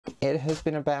it has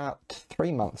been about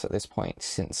 3 months at this point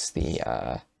since the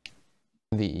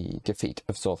defeat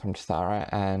of Zsothorum T'thara,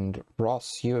 and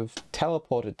Ross, you have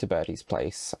teleported to Bertie's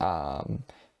place,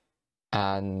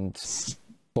 and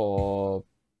for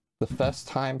the first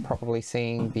time probably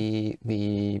seeing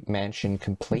the mansion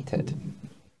completed.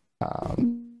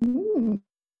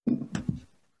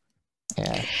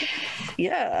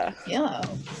 Yeah.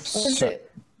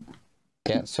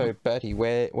 So Bertie,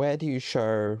 where do you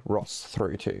show Ross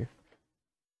through to?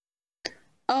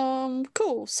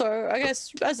 Cool. So I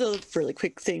guess as a really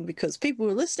quick thing, because people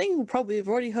who are listening will probably have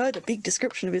already heard a big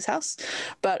description of his house,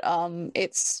 but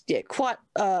it's quite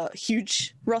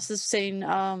huge. Ross has seen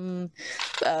under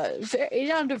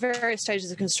various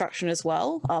stages of construction as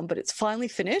well, but it's finally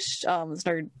finished. There's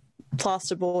no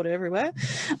plasterboard everywhere,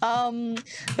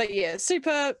 but yeah,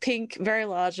 super pink, very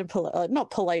large, and not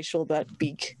palatial but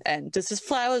big, and there's just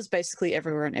flowers basically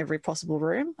everywhere in every possible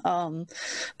room.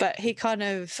 But he kind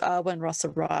of when Ross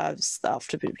arrives,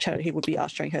 after a bit of chat, he would be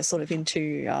ushering her sort of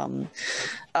into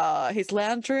his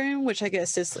lounge room, which I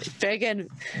guess is again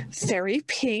very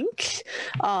pink.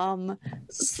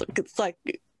 It's like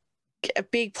a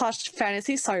big plush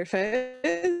fantasy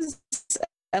sofas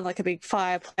and like a big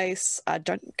fireplace.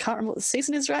 Can't remember what the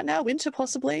season is right now. Winter,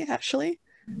 possibly, actually.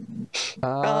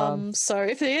 So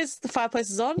if it is, the fireplace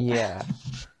is on. Yeah.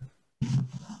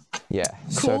 Cool.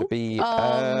 So to be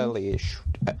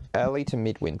early to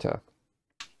midwinter.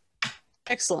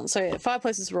 Excellent. So yeah,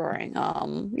 fireplace is roaring.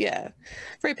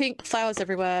 Very pink, flowers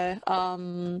everywhere.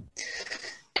 And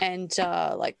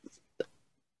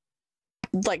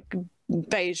like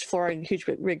beige flooring, huge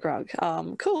big rug.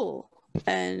 Cool.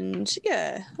 And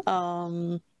yeah,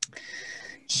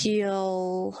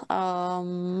 he'll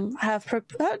have.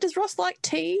 Does Ross like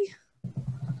tea?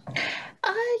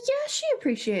 Yeah, she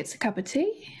appreciates a cup of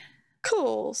tea.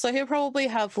 Cool. So he'll probably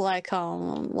have like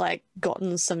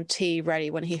gotten some tea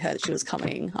ready when he heard she was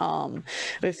coming.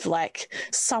 With like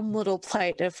some little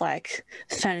plate of like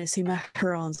fantasy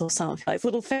macarons or something, like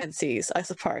little fancies, I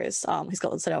suppose. He's got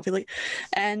them set up.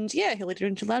 And yeah, he'll lead her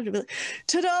into the lounge and be like,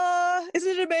 "Ta-da!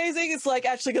 Isn't it amazing? It's like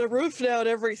actually got a roof now and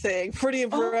everything. Pretty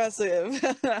impressive."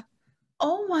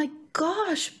 Oh my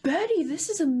gosh, Bertie, this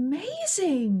is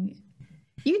amazing.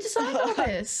 You designed all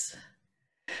this.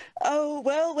 Oh,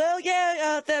 well,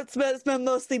 yeah, that's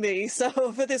mostly me,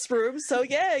 so for this room, so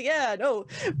yeah, no,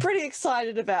 pretty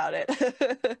excited about it.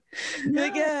 No.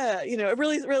 Like, yeah,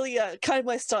 really kind of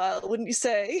my style, wouldn't you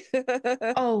say?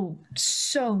 Oh,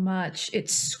 so much. It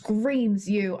screams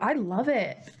you. I love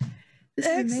it. This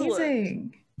is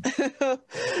amazing.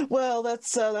 Well,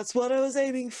 that's what I was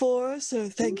aiming for, so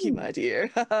thank you, my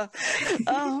dear. But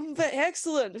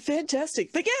excellent,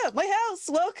 fantastic. But yeah, my house,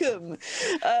 welcome.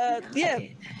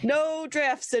 No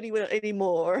drafts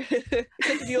anymore. Except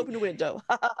if you open a window.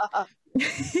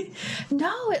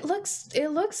 No, it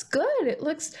looks good. It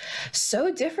looks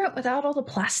so different without all the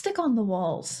plastic on the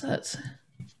walls.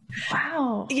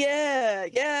 Wow.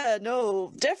 Yeah,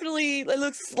 no, definitely it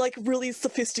looks like really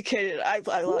sophisticated. I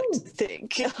like to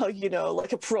think,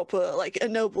 like a proper, like a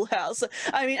noble house.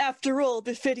 I mean, after all,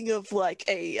 befitting of like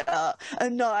a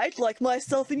knight like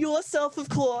myself and yourself, of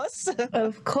course.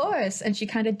 Of course. And she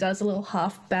kind of does a little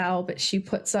half bow, but she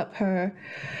puts up her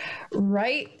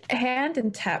right hand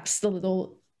and taps the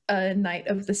little Knight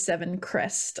of the Seven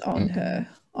crest on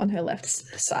her left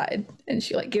side, and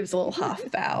she like gives a little half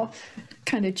bow,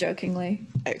 kind of jokingly.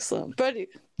 Excellent. Bertie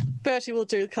will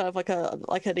do kind of like a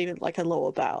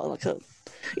lower bow, like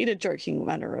in a joking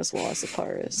manner as well, I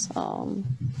suppose.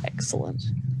 Excellent.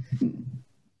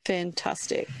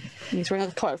 Fantastic. And he's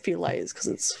wearing quite a few layers because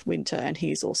it's winter and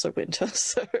he's also winter,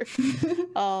 so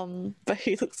but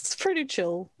he looks pretty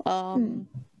chill.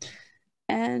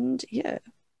 And yeah.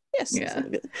 Yes. Yeah.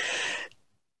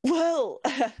 Well,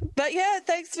 but yeah,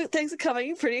 thanks for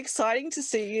coming. Pretty exciting to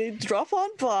see you drop on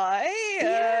by.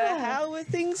 Yeah. How are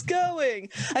things going?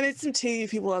 I made some tea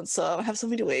if you want some. Have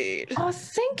something to eat. Oh,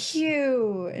 thank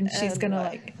you. And she's gonna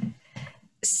like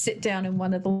sit down in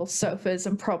one of the little sofas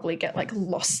and probably get like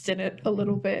lost in it a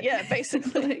little bit. Yeah,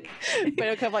 basically. But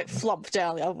it'll kind of like flump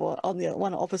down the other one, on the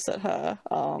one opposite her.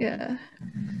 Yeah.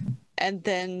 And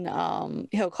then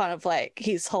he'll kind of like,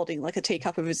 he's holding like a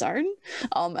teacup of his own,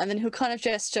 and then he'll kind of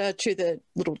gesture to the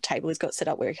little table he's got set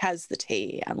up where he has the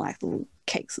tea and like little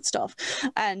cakes and stuff.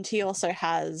 And he also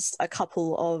has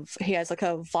he has like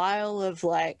a vial of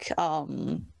like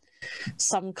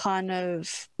some kind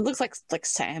of, it looks like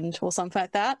sand or something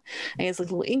like that. And he has a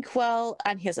little inkwell,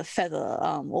 and he has a feather,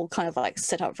 all kind of like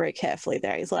set up very carefully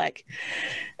there. He's like,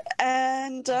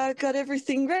 and I got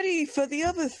everything ready for the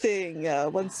other thing.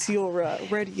 Once you're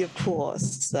ready, of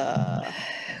course.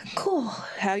 Cool.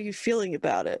 How are you feeling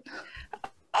about it?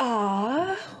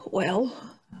 Well,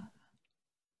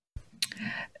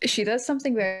 she does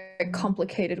something very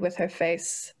complicated with her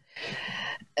face.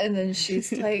 And then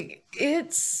she's like,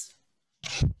 it's,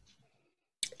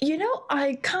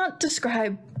 I can't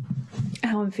describe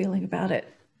how I'm feeling about it,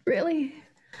 really.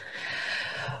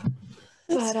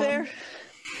 That's fair.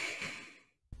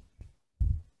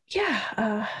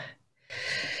 Yeah,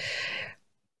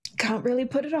 can't really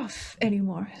put it off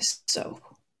anymore, so.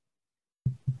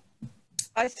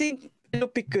 I think it'll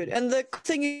be good. And the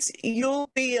thing is, you'll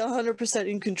be 100%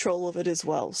 in control of it as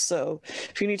well. So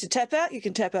if you need to tap out, you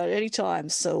can tap out at any time.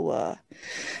 So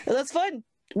that's fine.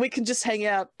 We can just hang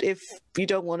out if you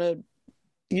don't want to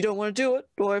do it,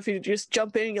 or if you just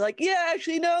jump in and you're like, yeah,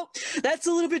 actually, no, that's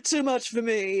a little bit too much for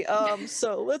me.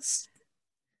 So it's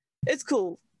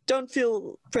cool. Don't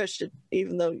feel pressured,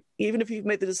 even if you've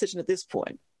made the decision at this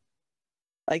point,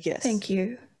 I guess. Thank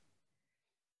you.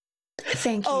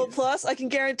 Thank you. Oh, plus I can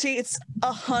guarantee it's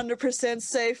 100%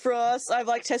 safe for us. I've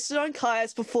tested on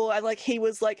Caius before, and he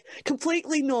was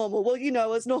completely normal. Well,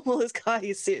 as normal as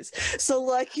Caius is.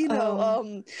 So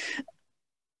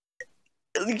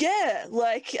yeah,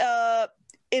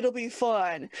 it'll be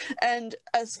fine. And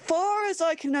as far as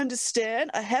I can understand,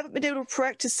 I haven't been able to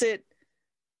practice it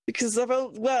because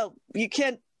you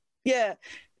can't. Yeah.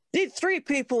 Need 3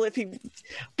 people if you...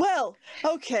 Well,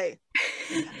 okay.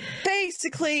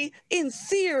 Basically, in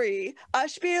theory, I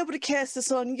should be able to cast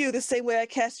this on you the same way I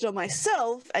cast it on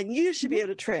myself, and you should be able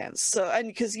to trance. So, and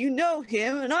because you know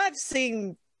him, and I've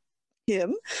seen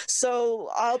him, so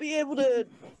I'll be able to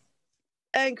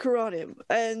anchor on him.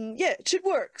 And yeah, it should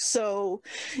work. So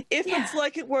if it's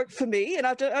like it worked for me, and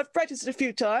I've practiced it a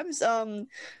few times,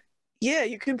 yeah,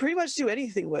 you can pretty much do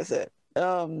anything with it.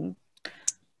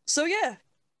 So yeah.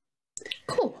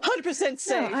 Cool. 100%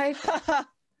 safe. No,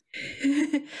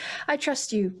 I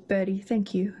trust you, Bertie.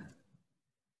 Thank you.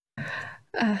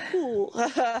 Cool.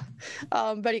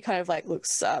 Bertie kind of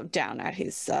looks down at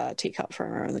his teacup for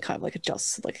a moment and kind of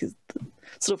adjusts his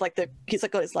sort of he's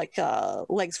got his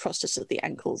legs crossed just at the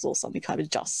ankles or something. He kind of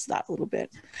adjusts that a little bit.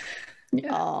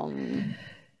 Yeah.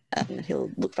 And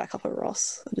he'll look back up at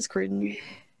Ross and just grin.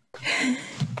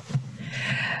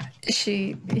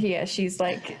 She's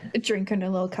drinking a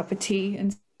little cup of tea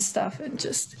and stuff and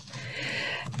just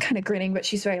kind of grinning, but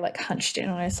she's very hunched in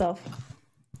on herself.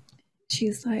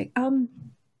 She's like, how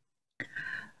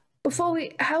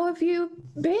have you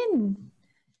been?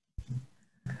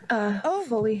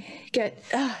 Before we get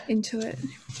into it.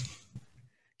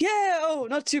 Yeah,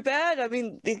 not too bad. I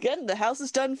mean, again, the house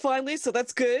is done finally, so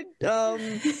that's good.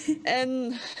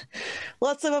 And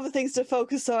lots of other things to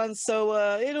focus on,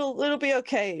 so it'll be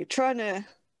okay. Trying to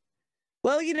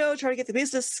get the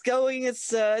business going.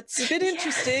 It's a bit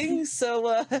interesting,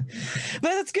 so but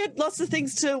that's good. Lots of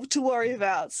things to worry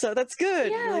about, so that's good.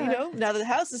 Yeah. Now that the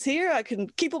house is here, I can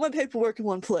keep all my paperwork in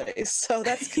one place, so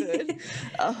that's good.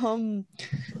 And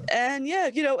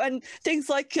yeah, and things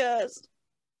like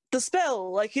the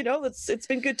spell, it's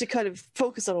been good to kind of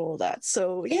focus on all of that.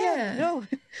 So no,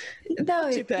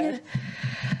 not too bad. Yeah.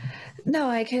 No,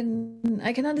 I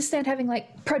can understand having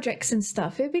projects and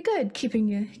stuff. It'd be good keeping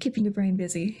your brain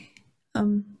busy.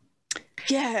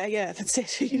 Yeah, that's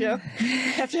it.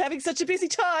 After having such a busy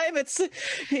time, it's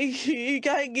you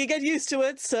get used to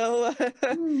it. So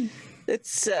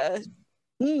it's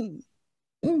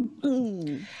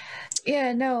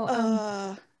Yeah,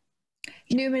 no.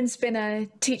 Newman's been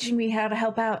teaching me how to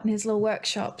help out in his little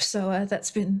workshop, so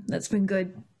that's been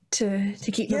good to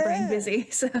keep my brain busy.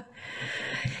 So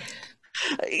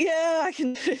yeah,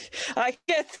 I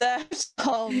get that.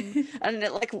 And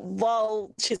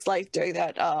while she's doing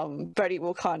that, Bertie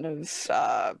will kind of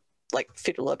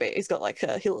fiddle a bit. He's got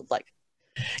he'll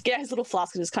get his little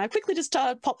flask and just kind of quickly just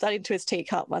pop that into his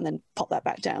teacup and then pop that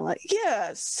back down.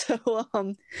 So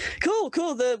cool.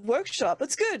 The workshop.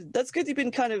 That's good. You've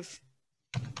been kind of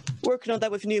working on that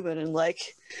with Newman and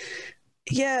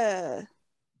yeah.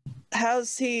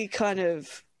 How's he kind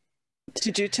of?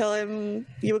 Did you tell him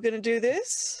you were going to do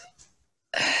this?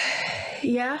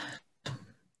 Yeah.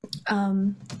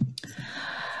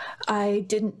 I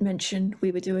didn't mention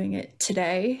we were doing it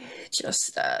today.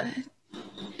 Just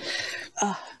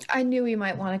I knew he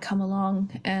might want to come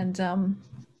along, and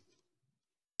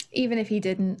even if he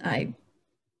didn't,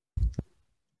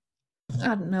 I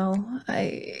don't know.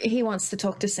 He wants to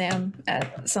talk to Sam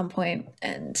at some point,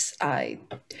 and I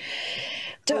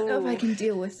don't know if I can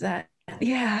deal with that.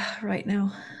 Yeah, right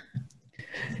now.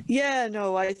 Yeah,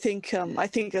 no, I think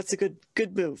that's a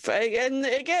good move. And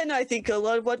again, I think a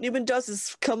lot of what Newman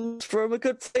does comes from a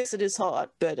good place in his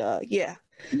heart. But yeah,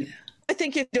 I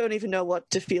think you don't even know what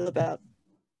to feel about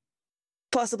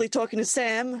possibly talking to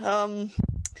Sam.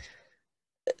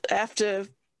 After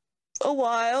a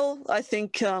while, I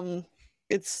think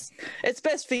it's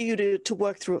best for you to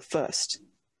work through it first.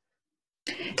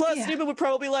 Plus, Newman would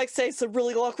probably say some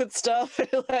really awkward stuff.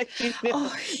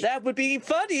 That would be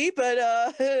funny, but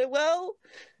well,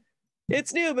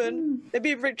 it's Newman.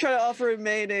 Maybe try to offer him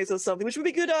mayonnaise or something, which would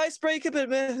be a good icebreaker. But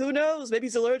who knows? Maybe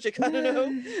he's allergic. I don't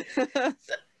know.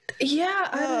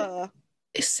 Yeah.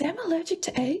 Is Sam allergic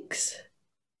to eggs?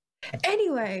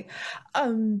 Anyway,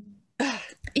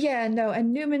 yeah, no,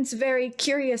 and Newman's very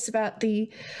curious about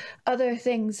the other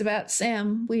things about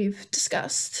Sam we've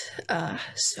discussed.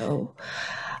 So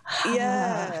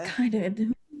yeah, kind of.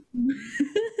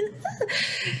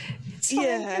 It's fine.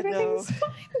 Everything's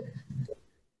fine.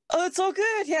 Oh, it's all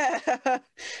good. Yeah,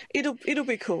 it'll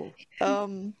be cool.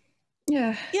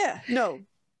 Yeah. Yeah. No,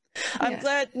 I'm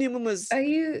glad Newman was. Are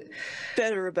you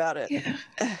better about it? Yeah.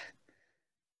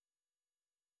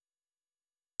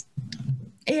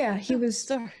 Yeah, he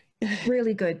was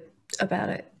really good about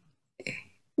it.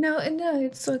 No,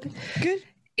 it's okay. Good.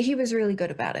 He was really good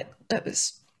about it. That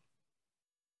was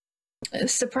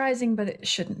surprising, but it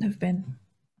shouldn't have been.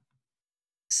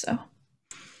 So.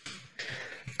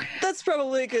 That's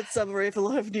probably a good summary of a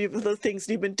lot of the things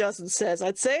Newman does and says,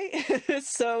 I'd say.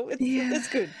 So it's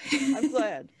good. I'm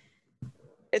glad.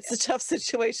 It's a tough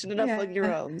situation enough on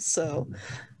your own, so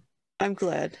I'm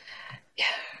glad. Yeah.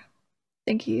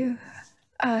 Thank you.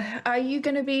 Are you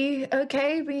going to be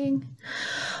okay being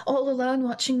all alone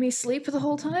watching me sleep the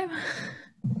whole time?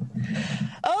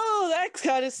 Oh, that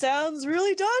kind of sounds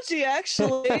really dodgy,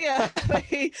 actually.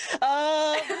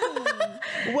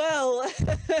 Well,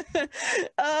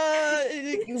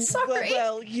 sorry.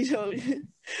 Well,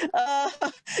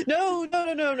 no.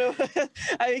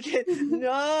 I get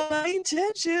not my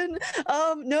intention.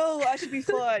 No, I should be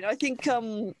fine. I think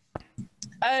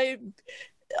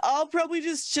I'll probably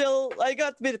just chill. I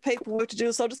got a bit of paperwork to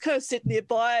do, so I'll just kind of sit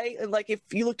nearby. And if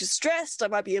you look distressed, I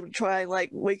might be able to try and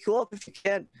wake you up if you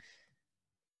can.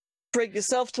 Bring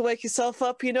yourself to wake yourself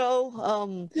up, But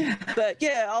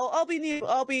yeah, I'll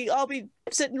be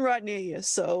sitting right near you.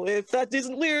 So if that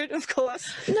isn't weird, of course.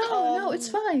 No, it's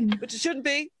fine. Which it shouldn't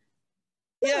be.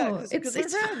 No, Yeah, because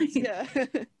it's friends.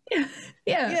 fine.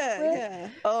 Yeah.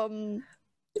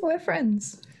 We're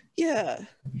friends. Yeah,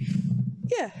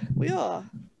 we are.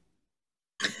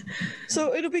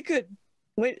 So it'll be good.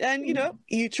 And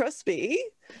you trust me,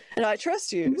 and I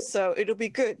trust you, so it'll be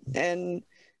good. And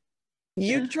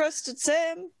you trusted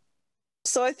Sam,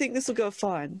 so I think this will go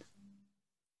fine.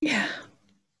 Yeah.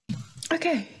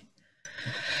 Okay.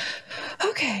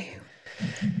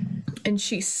 And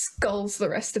she sculls the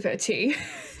rest of her tea.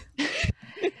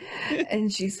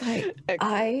 And she's like,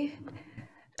 I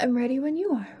am ready when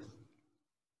you are.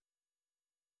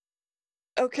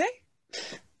 Okay.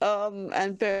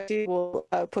 And Bertie will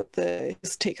put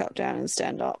his teacup down and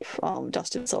stand up,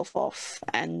 dust himself off,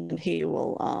 and he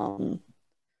will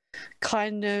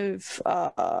kind of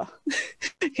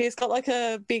he's got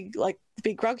a big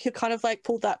rug. He'll kind of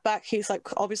pull that back. He's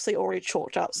obviously already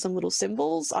chalked out some little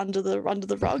symbols under the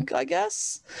rug, I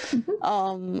guess.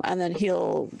 And then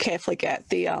he'll carefully get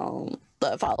the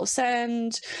vial of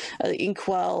sand, the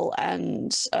inkwell,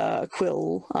 and the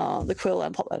quill,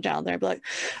 and pop that down there and be like,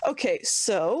 okay,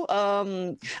 so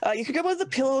you can grab one of the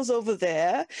pillows over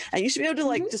there, and you should be able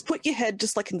to just put your head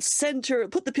just in the center,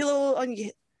 put the pillow on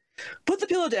your. Put the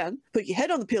pillow down, put your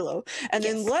head on the pillow, and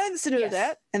then lie in the center of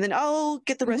that, and then I'll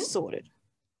get the rest sorted.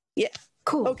 Yeah.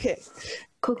 Cool. Okay.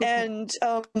 Cool. And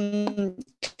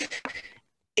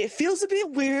it feels a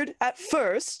bit weird at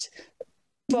first,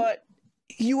 but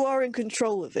you are in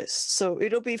control of this, so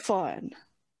it'll be fine.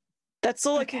 That's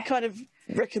all I can kind of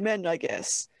recommend, I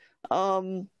guess.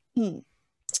 Okay.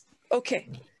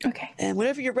 Okay. And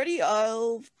whenever you're ready,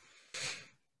 I'll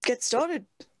get started.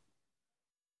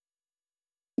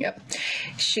 Yep.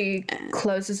 She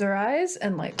closes her eyes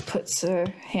and puts her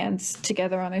hands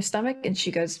together on her stomach, and she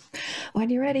goes,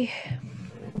 when you're ready.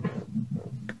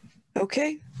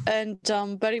 Okay. And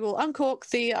Bertie will uncork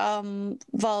the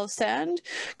vial of sand,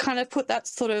 kind of put that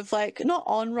sort of not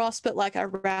on Ross, but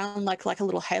around like a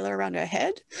little halo around her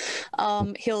head.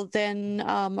 He'll then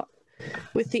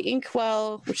with the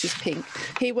inkwell, which is pink,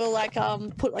 he will like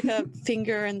put like a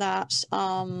finger in that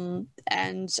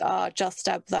and just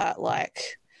stab that,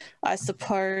 like, I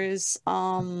suppose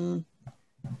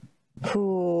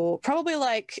probably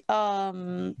like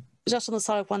just on the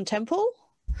side of one temple,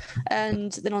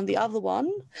 and then on the other one,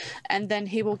 and then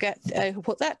he will get he'll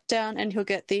put that down, and he'll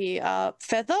get the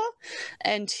feather,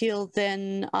 and he'll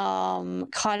then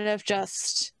kind of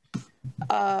just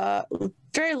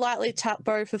very lightly tap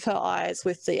both of her eyes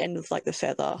with the end of like the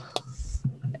feather,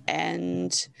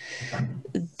 and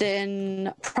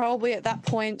then probably at that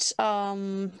point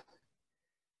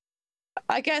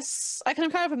I guess I can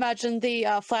kind of imagine the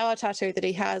flower tattoo that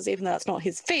he has, even though that's not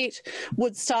his feet,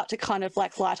 would start to kind of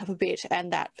like light up a bit,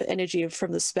 and that energy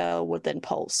from the spell would then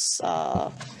pulse.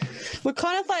 Would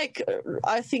kind of like,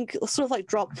 I think, sort of like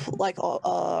drop, like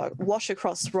wash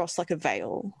across Ross like a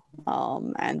veil,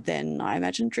 and then I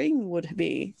imagine dream would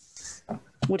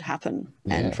happen,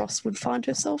 and Ross would find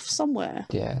herself somewhere.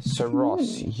 Yeah. So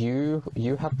Ross, you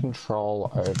have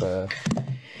control over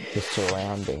the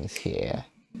surroundings here.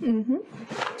 Mm-hmm.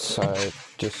 So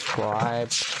describe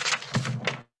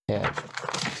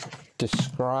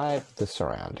the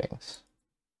surroundings.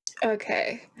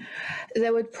 Okay.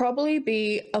 There would probably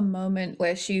be a moment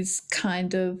where she's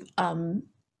kind of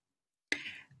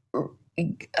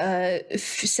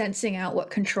sensing out what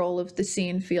control of the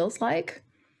scene feels like.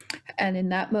 And in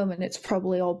that moment, it's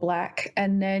probably all black.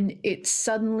 And then it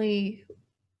suddenly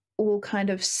will kind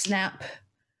of snap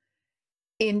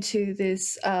into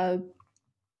this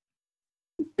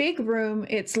big room.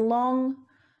 It's long,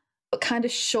 but kind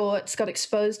of short. It's got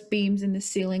exposed beams in the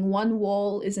ceiling. One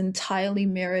wall is entirely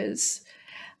mirrors,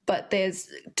 but there's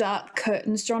dark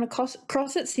curtains drawn across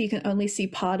it, so you can only see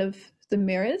part of the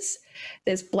mirrors.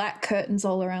 There's black curtains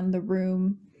all around the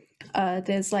room.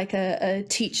 There's like a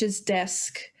teacher's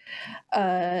desk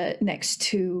next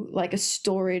to like a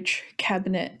storage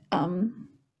cabinet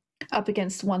up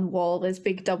against one wall. There's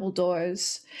big double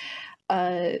doors.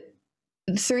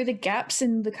 Through the gaps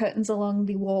in the curtains along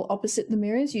the wall opposite the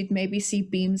mirrors, you'd maybe see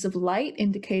beams of light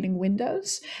indicating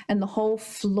windows, and the whole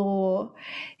floor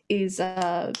is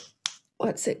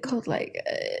what's it called, like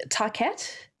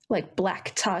tarquette, like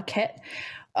black tarquette,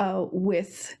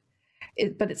 with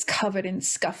it, but it's covered in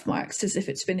scuff marks as if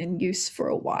it's been in use for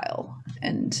a while,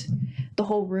 and the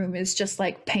whole room is just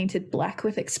like painted black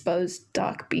with exposed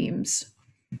dark beams.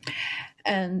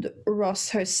 And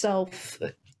Ross herself,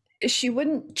 she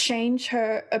wouldn't change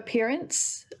her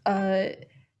appearance.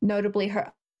 Notably,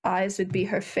 her eyes would be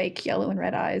her fake yellow and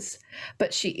red eyes,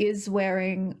 but she is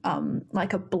wearing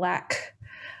like a black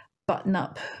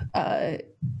button-up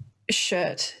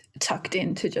shirt tucked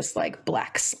into just like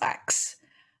black slacks,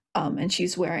 and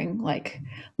she's wearing like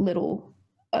little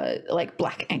like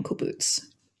black ankle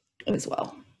boots as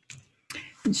well.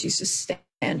 And she's just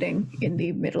standing in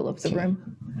the middle of the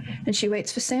room, and she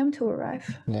waits for Sam to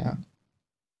arrive. Yeah.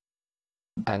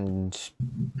 And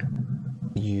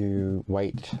you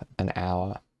wait an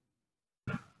hour.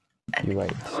 You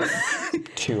wait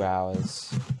 2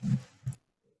 hours.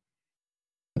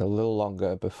 A little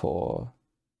longer before,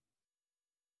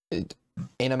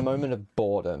 in a moment of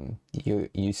boredom,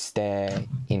 you stare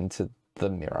into the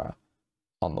mirror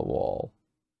on the wall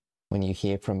when you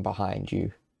hear from behind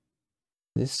you,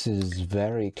 "This is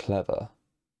very clever."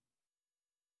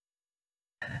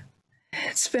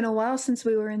 It's been a while since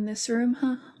we were in this room,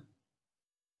 huh?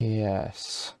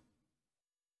 Yes.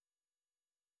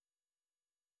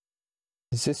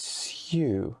 Is this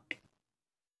you?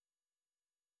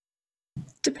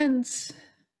 Depends.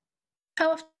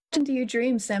 How often do you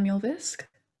dream, Samuel Visk?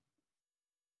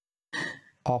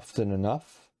 Often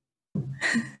enough.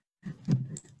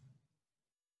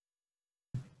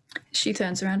 She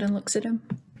turns around and looks at him.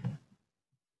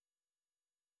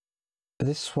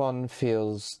 This one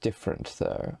feels different,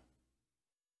 though.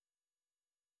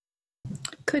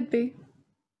 Could be.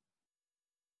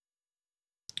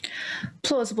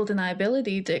 Plausible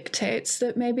deniability dictates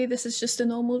that maybe this is just a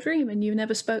normal dream and you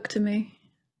never spoke to me.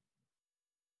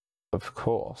 Of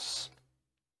course.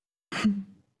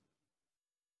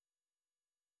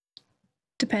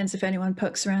 Depends if anyone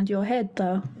pokes around your head,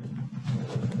 though.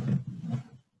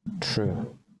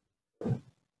 True.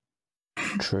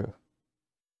 True.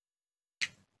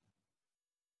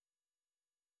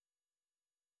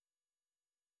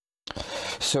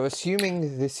 So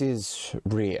assuming this is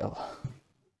real,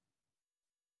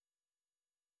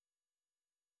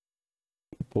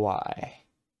 why?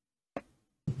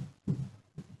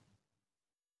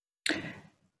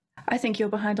 I think you're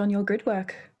behind on your grid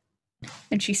work.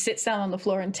 And she sits down on the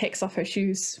floor and takes off her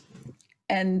shoes.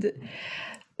 And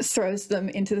throws them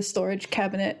into the storage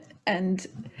cabinet and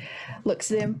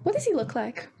looks at him. What does he look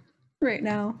like right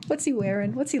now? What's he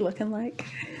wearing? What's he looking like?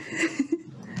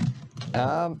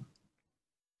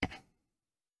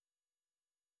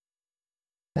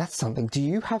 That's something. Do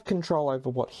you have control over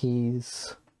what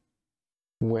he's...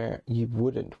 Where you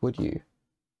wouldn't, would you?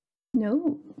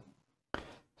 No.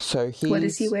 So he. What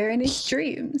does he wear in his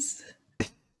dreams?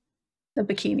 A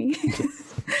bikini.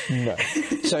 No.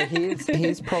 So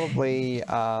he's probably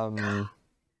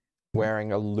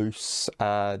wearing a loose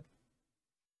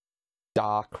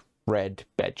dark red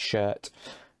bed shirt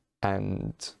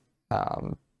and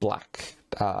black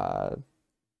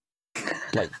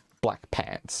like black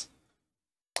pants.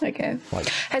 Okay. Like,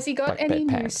 has he got like any bed new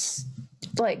pants.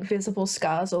 like visible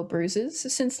scars or bruises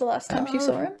since the last time you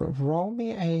saw him? Roll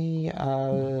me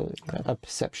a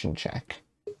perception check.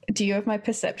 Do you have my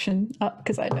perception up?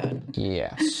 Because I don't.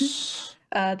 Yes.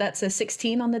 That's a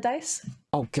 16 on the dice.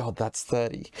 Oh god, that's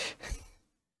 30.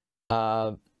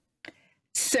 30?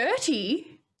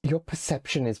 Your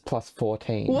perception is plus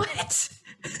 14. What?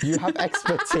 You have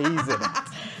expertise in it.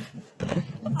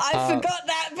 I forgot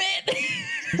that bit.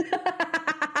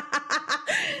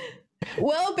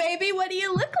 Well, baby, what do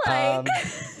you look like?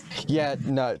 Yeah,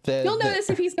 no. You'll notice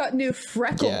if he's got new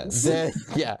freckles. There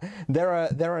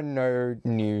are no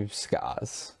new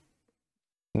scars.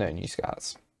 No new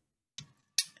scars.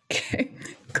 Okay,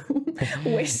 cool.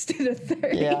 Wasted a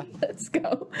 30. Yeah. Let's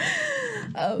go.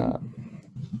 All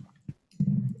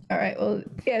right, well,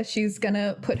 yeah, she's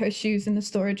gonna put her shoes in the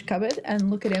storage cupboard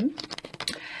and look at him.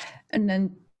 And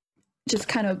then just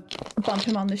kind of bump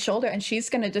him on the shoulder, and she's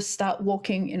going to just start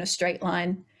walking in a straight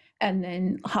line, and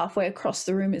then halfway across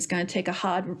the room is going to take a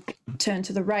hard turn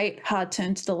to the right, hard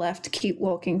turn to the left, keep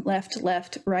walking left,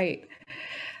 right,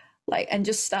 like, and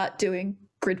just start doing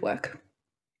grid work,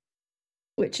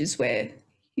 which is where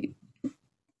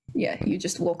you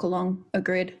just walk along a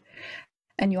grid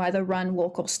and you either run,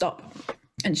 walk, or stop,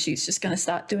 and she's just going to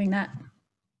start doing that.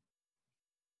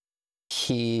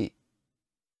 He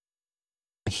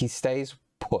stays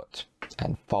put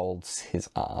and folds his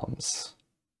arms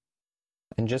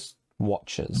and just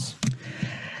watches.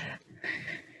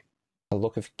 A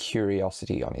look of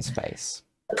curiosity on his face.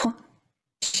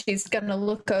 She's gonna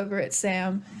look over at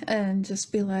Sam and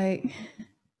just be like,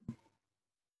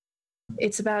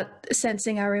 it's about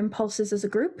sensing our impulses as a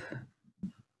group.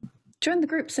 Join the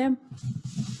group, Sam.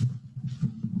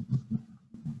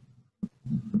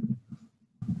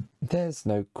 There's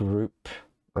no group,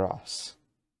 Ross.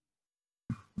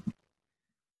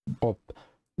 Or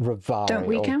Rovari. Don't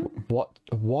we count?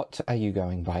 What are you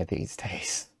going by these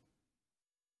days?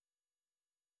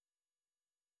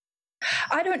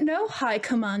 I don't know, High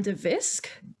Commander Visk.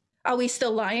 Are we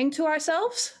still lying to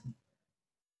ourselves?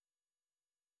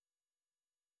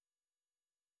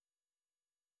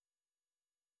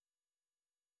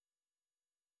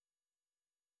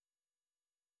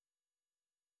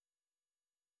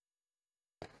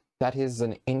 That is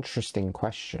an interesting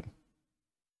question.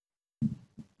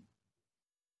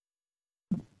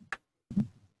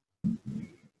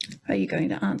 Are you going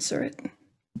to answer it?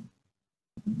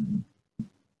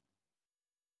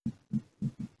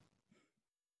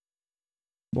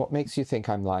 What makes you think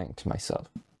I'm lying to myself?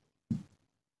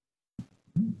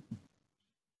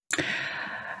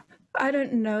 I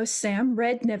don't know, Sam.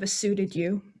 Red never suited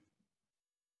you.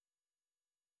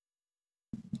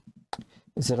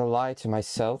 Is it a lie to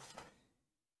myself?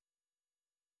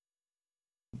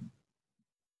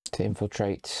 To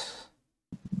infiltrate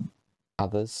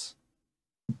others?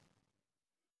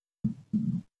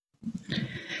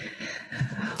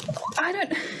 I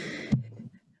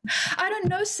don't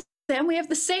know, Sam. We have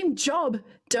the same job,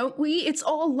 don't we? It's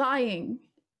all lying.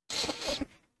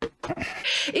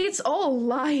 It's all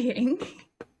lying.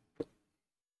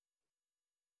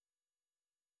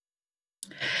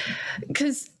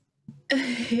 Because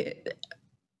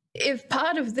if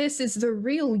part of this is the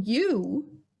real you,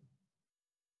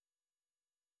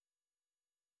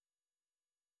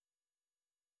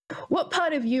 what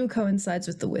part of you coincides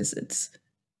with the wizards?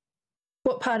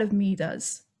 What part of me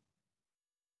does?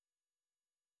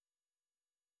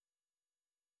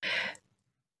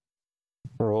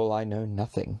 For all I know,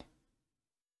 nothing.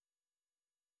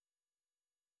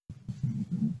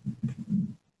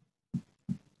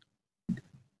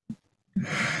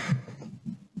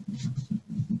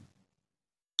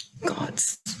 God.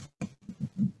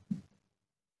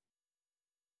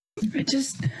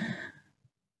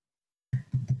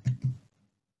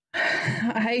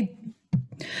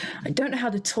 I don't know how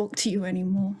to talk to you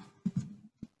anymore.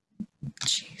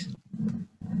 Jeez.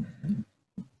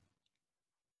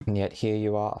 And yet here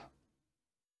you are.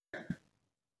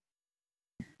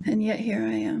 And yet here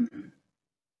I am.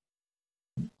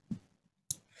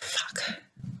 Fuck.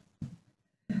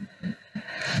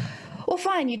 Well,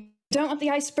 fine. You don't want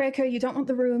the icebreaker. You don't want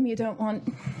the room. You don't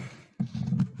want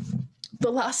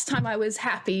the last time I was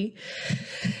happy.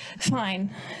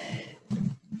 Fine.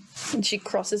 And she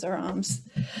crosses her arms.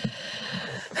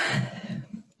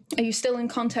 Are you still in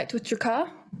contact with your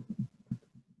car?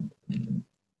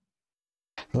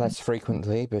 Less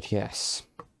frequently, but yes.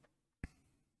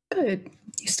 Good.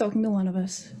 He's talking to one of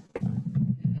us.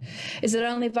 Is it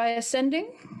only via sending?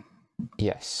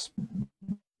 Yes.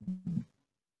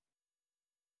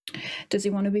 Does he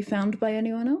want to be found by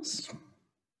anyone else?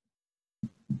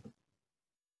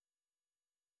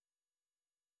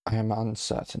 I am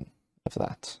uncertain of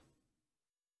that.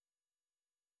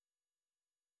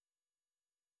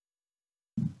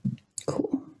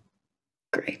 Cool.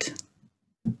 Great.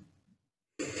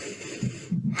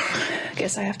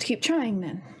 Guess I have to keep trying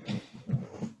then.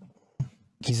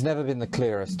 He's never been the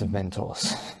clearest of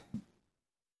mentors.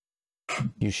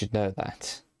 You should know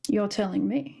that. You're telling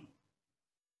me.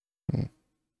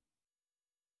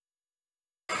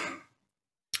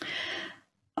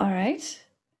 All right.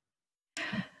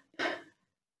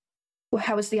 Well,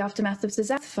 how was the aftermath of the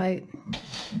Zath fight?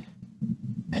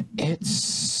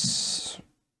 It's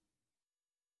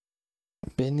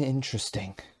been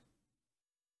interesting.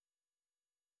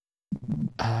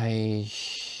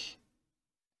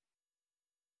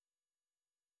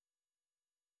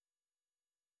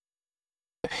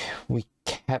 We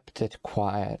kept it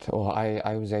quiet, or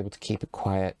I was able to keep it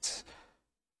quiet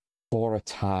for a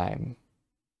time.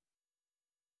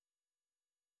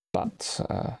 But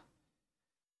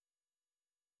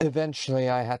eventually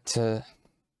I had to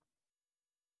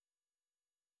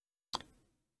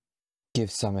give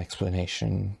some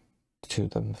explanation to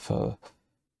them for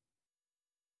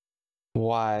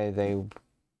why they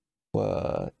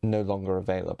were no longer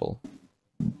available.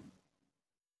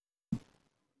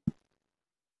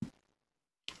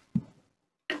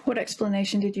 What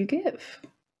explanation did you give?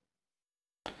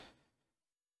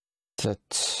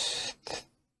 That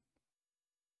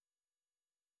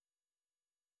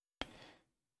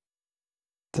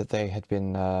they had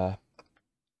been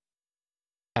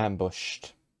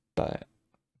ambushed by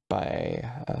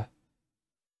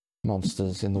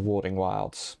monsters in the Warding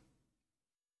Wilds.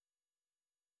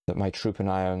 That my troop and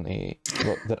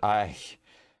that I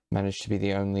managed to be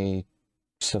the only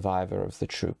survivor of the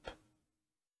troop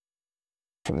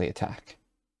from the attack.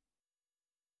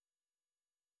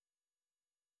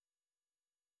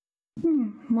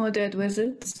 More dead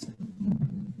wizards.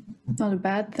 Not a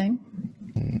bad thing.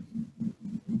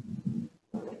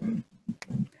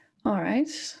 All right.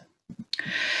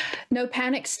 No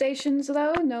panic stations,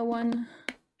 though? No one...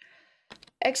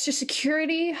 Extra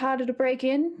security? Harder to break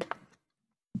in?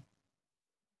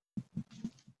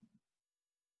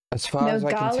 As far as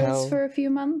I can tell... No galas for a few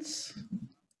months?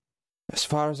 As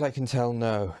far as I can tell,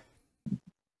 no.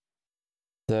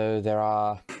 Though there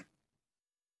are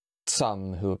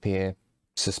some who appear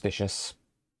suspicious.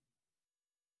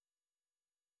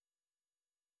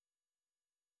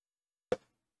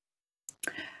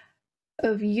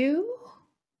 Of you?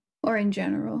 Or in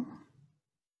general?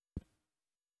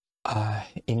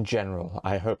 In general,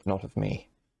 I hope not of me.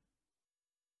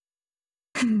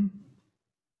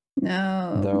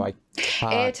 No. Though I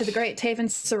can't... Heir to the great Taven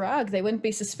Sarag, they wouldn't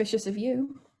be suspicious of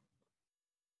you.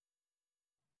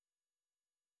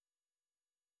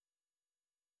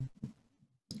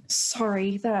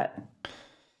 Sorry.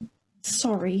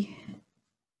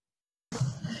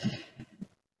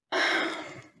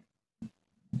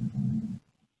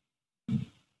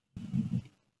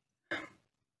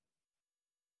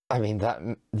 I mean,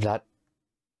 that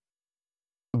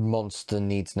monster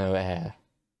needs no heir.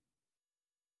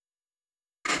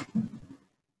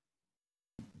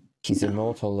 He's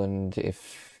immortal, and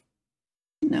if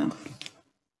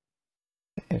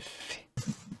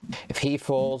he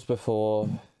falls before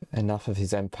enough of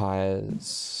his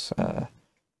empire's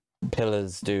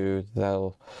pillars do,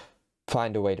 they'll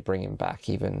find a way to bring him back,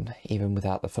 even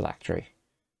without the phylactery.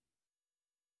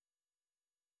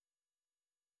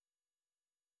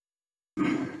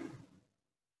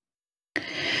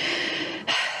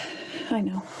 I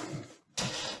know.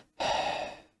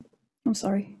 I'm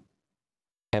sorry.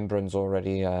 Embrun's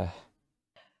already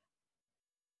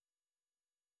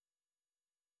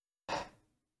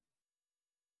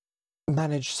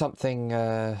managed something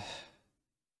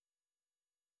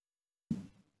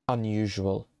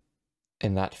unusual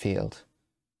in that field.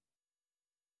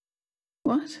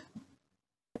 What?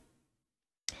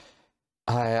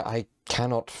 I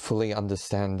cannot fully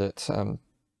understand it,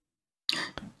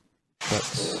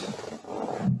 but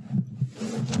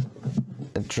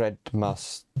Dread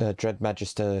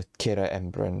Magister Kira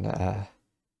Embren,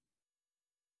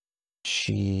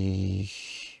 she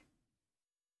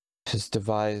has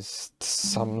devised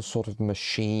some sort of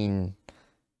machine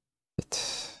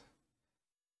that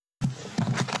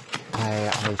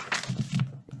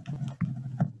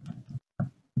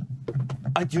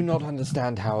I do not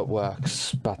understand how it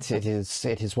works, but it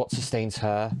is what sustains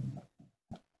her.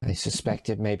 I suspect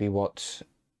it may be what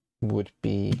would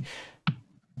be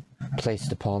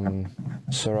placed upon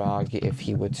Surag if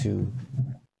he were to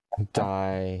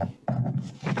die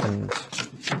and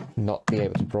not be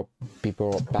able to be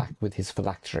brought back with his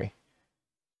phylactery.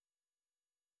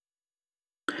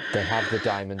 They have the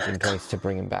diamonds in place to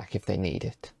bring him back if they need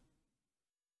it.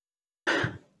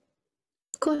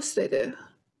 Of course they do.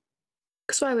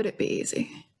 Because why would it be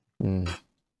easy?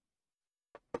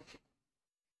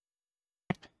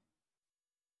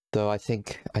 Though I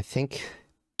think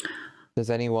there's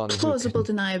anyone plausible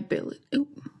deniability. Ooh.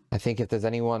 I think if there's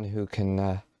anyone who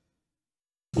can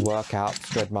work out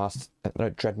Dread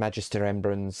Magister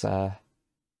Embren's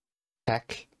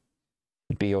tech,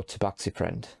 would be your Tabaxi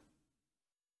friend.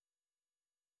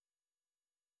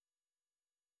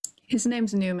 His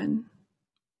name's Newman.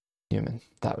 Newman,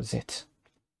 that was it.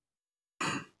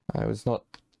 I was not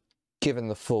given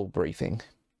the full briefing.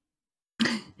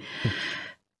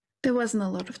 There wasn't a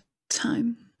lot of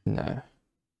time. No.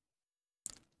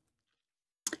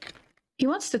 He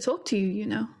wants to talk to you, you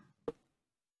know.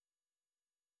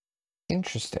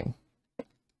 Interesting.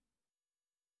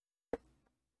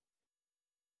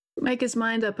 Make his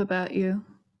mind up about you.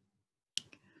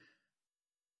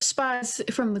 Spies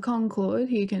from the Concord,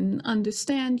 he can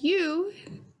understand you.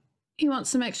 He wants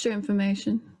some extra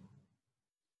information.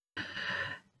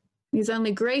 He's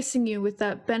only gracing you with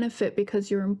that benefit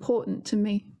because you're important to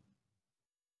me.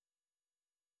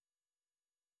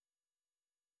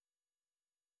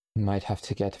 Might have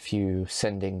to get a few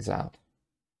sendings out.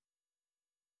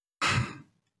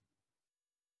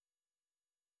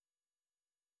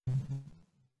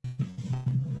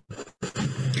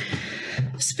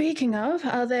 Speaking of,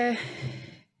 are there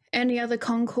any other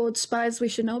Concord spies we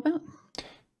should know about?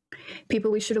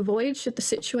 People we should avoid should the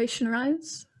situation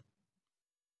arise?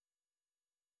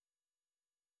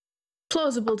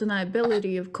 Plausible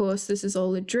deniability, of course, this is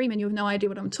all a dream and you have no idea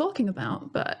what I'm talking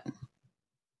about, but...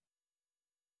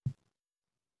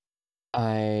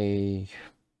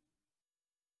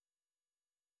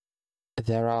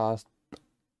 There are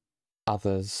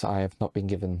others. I have not been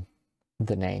given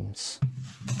the names.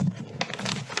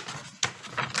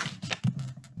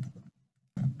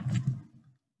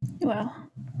 Well,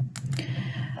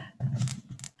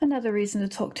 another reason to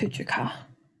talk to Jakar.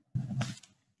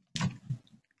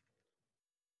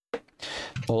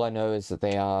 All I know is that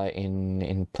they are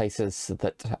in places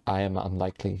that I am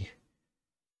unlikely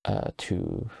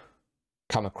to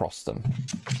come across them.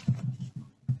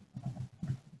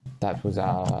 That was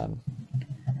our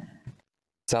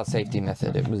safety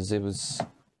method. It was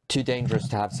too dangerous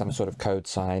to have some sort of code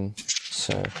sign,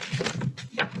 so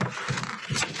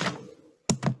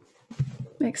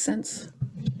makes sense.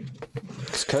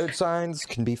 Code signs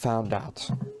can be found out.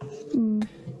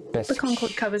 The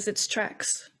Concord covers its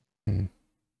tracks.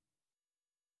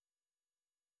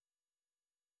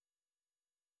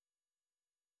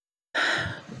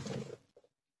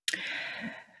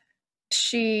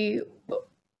 She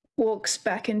walks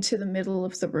back into the middle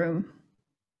of the room.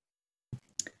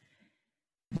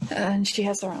 And she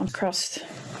has her arms crossed.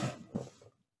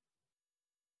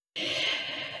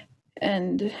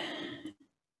 And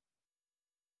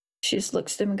she just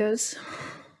looks at him and goes,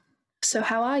 "So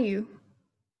how are you?"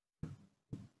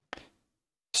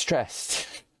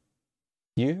 Stressed.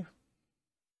 You?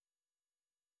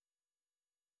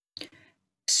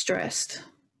 Stressed.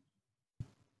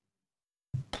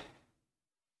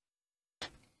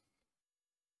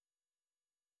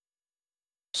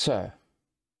 So,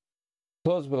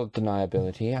 plausible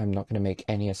deniability, I'm not going to make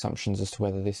any assumptions as to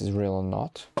whether this is real or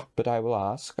not, but I will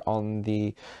ask on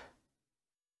the...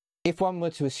 If one were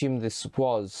to assume this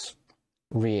was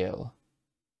real,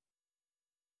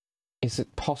 is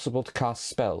it possible to cast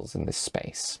spells in this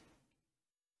space?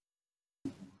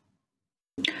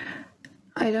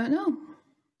 I don't know.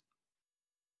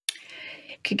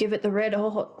 Could give it the red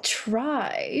hot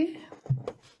try.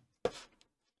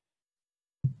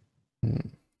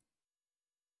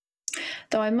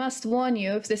 Though I must warn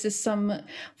you, if this is some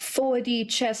 4D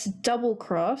chess double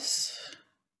cross,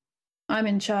 I'm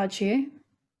in charge here.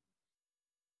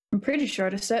 I'm pretty sure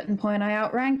at a certain point I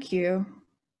outrank you.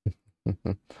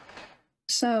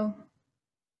 So.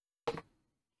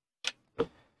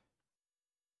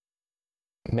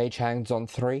 Mage hands on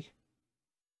 3?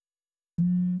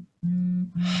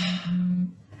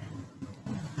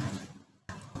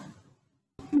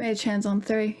 Mage hands on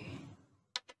 3.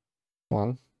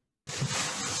 1,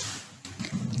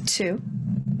 2.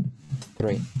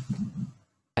 3.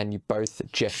 And you both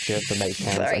gesture the mage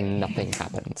hands and nothing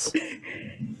happens.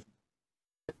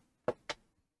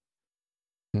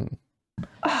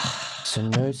 So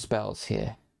no spells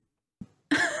here.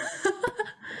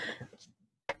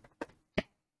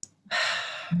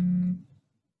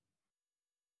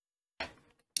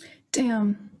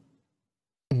 Damn.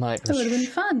 That would have been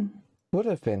fun. Would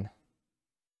have been.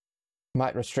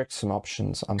 Might restrict some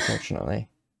options, unfortunately.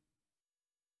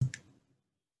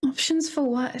 Options for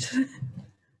what?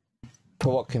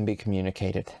 For what can be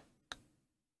communicated.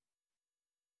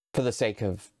 For the sake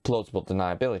of plausible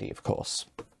deniability, of course.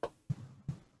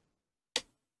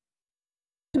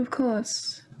 Of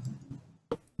course.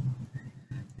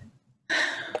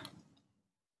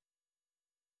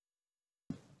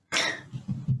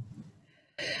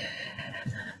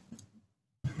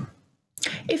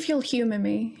 If you'll humor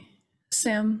me,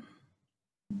 Sam,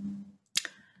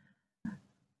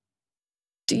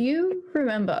 do you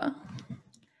remember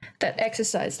that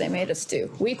exercise they made us do,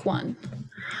 week 1,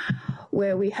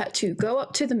 where we had to go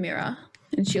up to the mirror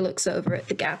and she looks over at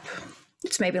the gap?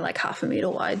 It's maybe like 1/2 meter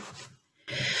wide.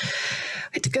 We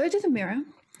had to go to the mirror.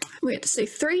 We had to say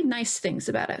 3 nice things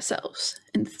about ourselves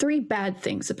and 3 bad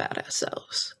things about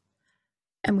ourselves.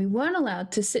 And we weren't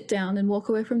allowed to sit down and walk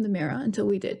away from the mirror until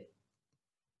we did.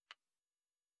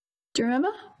 Do you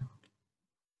remember?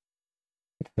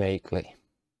 Vaguely.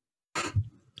 Do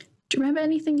you remember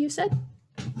anything you said?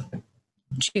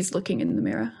 She's looking in the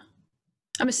mirror.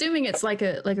 I'm assuming it's like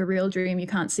a real dream. You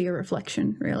can't see a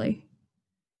reflection, really.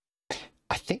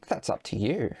 I think that's up to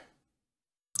you.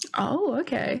 Oh,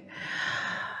 okay.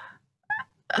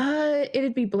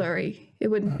 It'd be blurry. It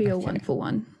wouldn't be a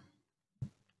 1-for-1.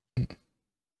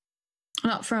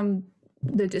 Not from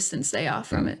the distance they are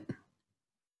from it.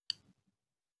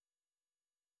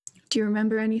 Do you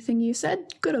remember anything you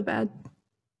said, good or bad?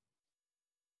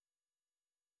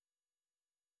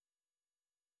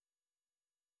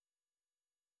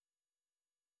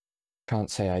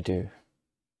 Can't say I do.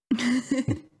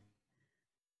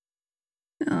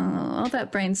 Oh, all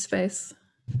that brain space.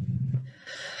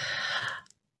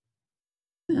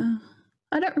 Yeah.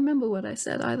 I don't remember what I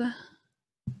said either.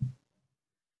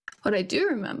 What I do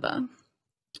remember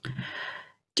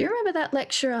that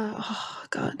lecturer? Oh,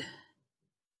 God.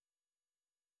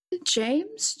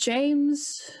 James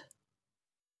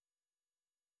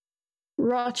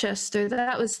Rochester,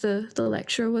 that was the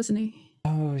lecturer, wasn't he?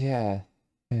 Oh, yeah.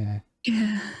 Yeah.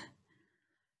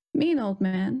 Mean old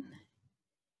man.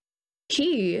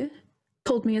 He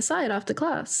pulled me aside after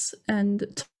class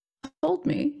and told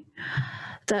me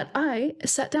that I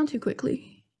sat down too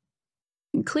quickly.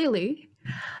 And clearly,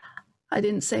 I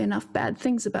didn't say enough bad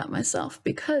things about myself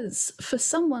because for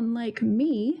someone like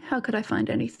me, how could I find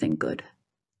anything good?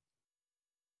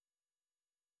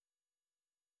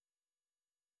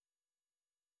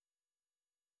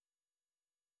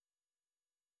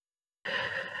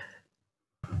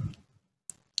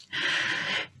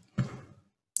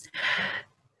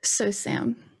 So,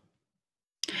 Sam,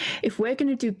 if we're going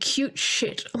to do cute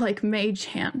shit like Mage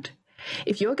Hand,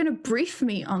 if you're going to brief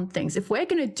me on things, if we're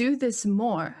going to do this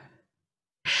more,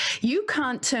 you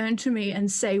can't turn to me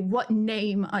and say, what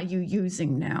name are you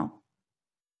using now?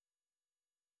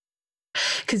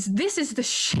 Because this is the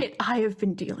shit I have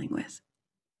been dealing with.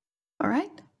 All right?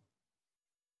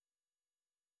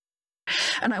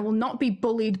 And I will not be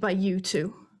bullied by you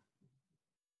two.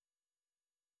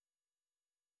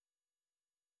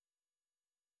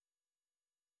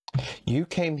 You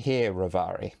came here,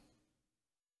 Rovari.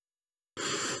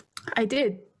 I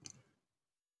did.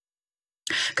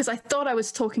 Because I thought I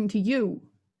was talking to you,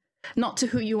 not to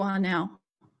who you are now.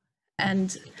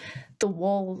 And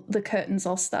the curtains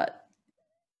all start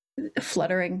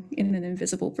fluttering in an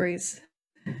invisible breeze.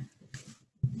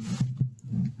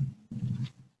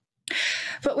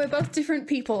 But we're both different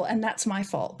people, and that's my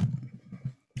fault.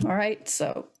 All right,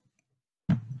 so.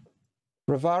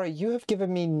 Rovari, you have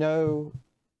given me no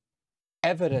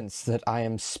evidence that I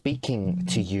am speaking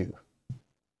to you.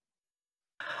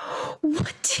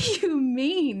 What do you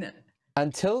mean?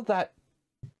 Until that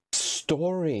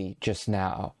story just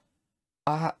now,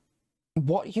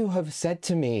 what you have said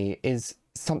to me is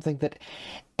something that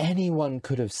anyone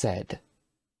could have said.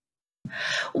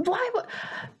 Why?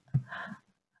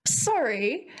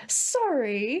 Sorry.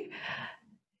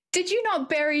 Did you not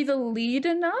bury the lead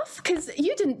enough? Because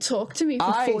you didn't talk to me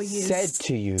for 4 years. I said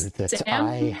to you that Sam,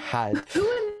 I had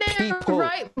people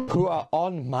who are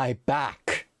on my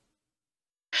back.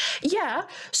 Yeah,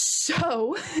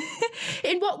 so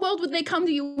in what world would they come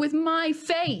to you with my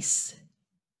face?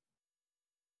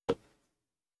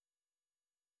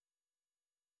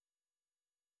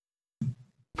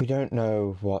 We don't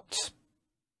know what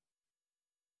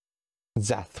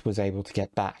Zath was able to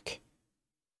get back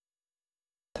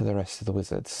to the rest of the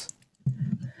wizards.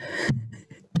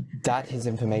 That is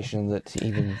information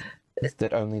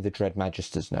that only the Dread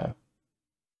Magisters know.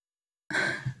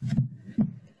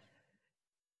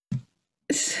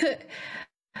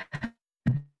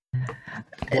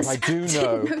 What I do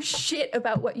know... know shit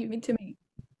about what you mean to me.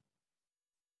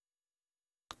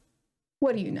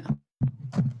 What do you know?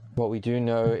 What we do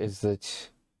know is that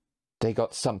they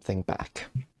got something back.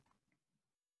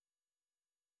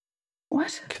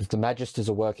 What? Because the Magisters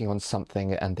are working on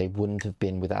something, and they wouldn't have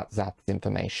been without Zath's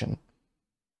information.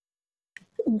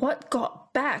 What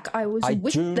got back? I was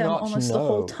with them almost the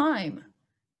whole time.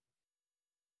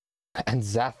 And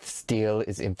Zath's deal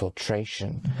is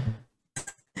infiltration.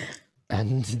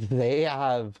 And they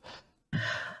had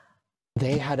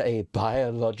a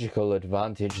biological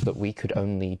advantage that we could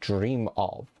only dream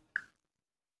of.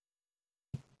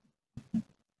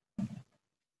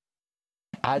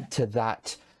 Add to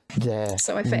that their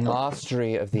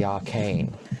mastery of the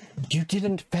arcane. You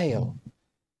didn't fail.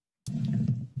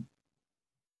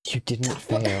 You didn't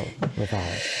fail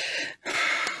without it.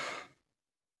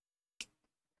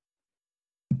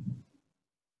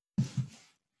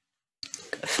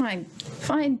 Fine,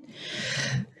 fine.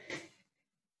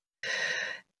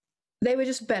 They were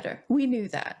just better. We knew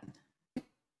that.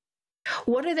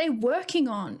 What are they working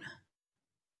on?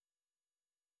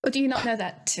 Or do you not know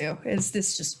that too? Is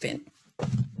this just been...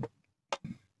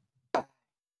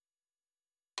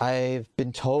 I've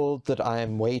been told that I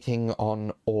am waiting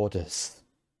on orders.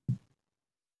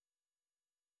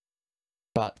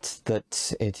 But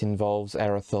that it involves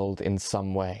Erethold in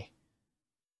some way.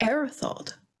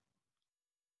 Erethold?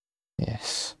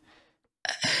 Yes.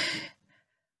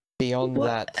 Beyond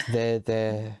that,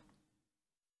 they're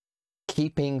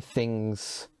keeping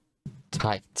things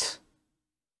tight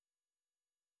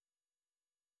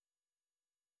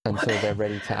until they're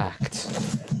ready to act.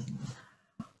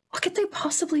 What could they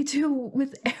possibly do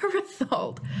with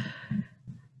Erethold?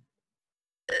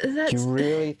 Do you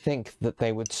really think that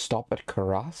they would stop at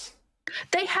Kharas?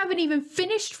 They haven't even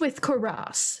finished with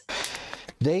Kharas.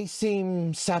 They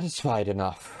seem satisfied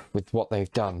enough with what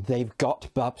they've done. They've got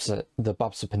the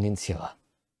Bubsa Peninsula.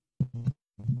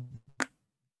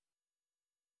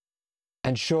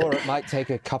 And sure, it might take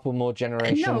a couple more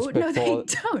generations before... No, they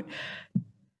don't.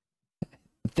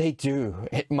 They do.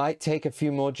 It might take a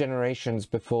few more generations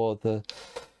before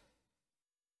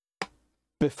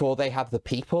they have the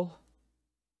people.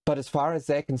 But as far as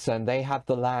they're concerned, they have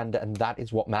the land, and that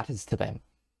is what matters to them.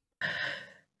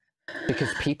 Because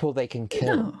people they can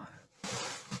kill.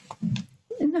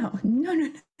 No.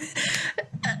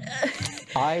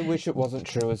 I wish it wasn't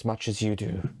true as much as you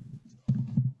do.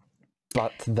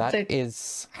 But that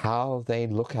is how they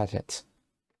look at it.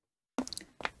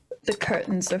 The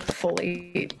curtains are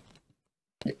fully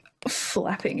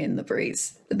flapping in the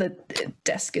breeze. The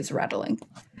desk is rattling.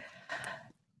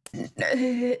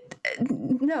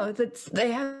 No,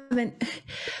 they haven't.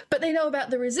 But they know about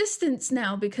the resistance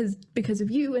now because of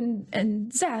you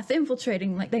and Zath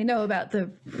infiltrating. Like, they know about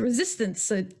the resistance,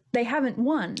 so they haven't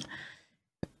won.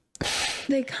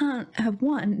 They can't have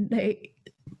won.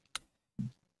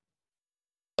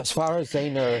 As far as they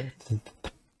know,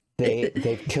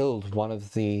 they've killed one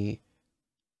of the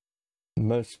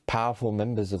most powerful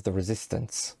members of the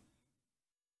resistance.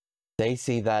 They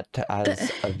see that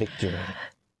as a victory.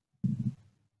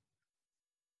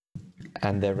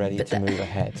 And they're ready to move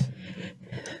ahead.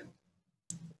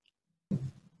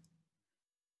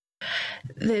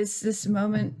 There's this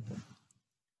moment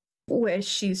where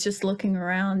she's just looking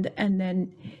around, and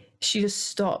then she just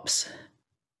stops.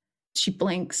 She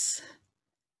blinks,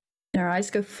 and her eyes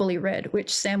go fully red,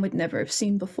 which Sam would never have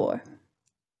seen before.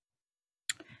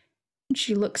 And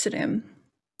she looks at him.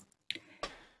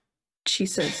 She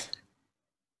says,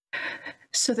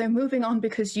 "So they're moving on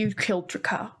because you killed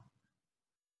T'thara.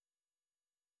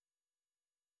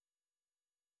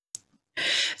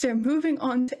 They're moving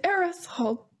on to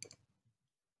Erethold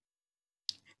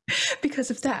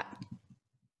because of that."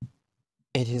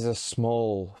 It is a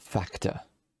small factor.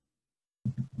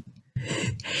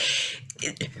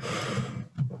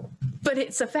 But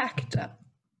it's a factor.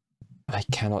 I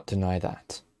cannot deny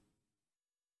that.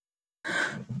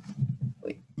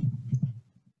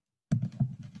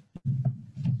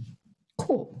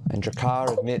 Cool. And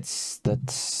Drakar admits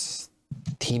that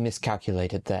he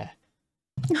miscalculated there.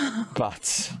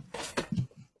 But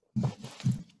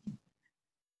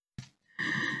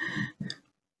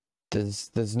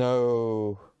there's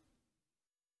no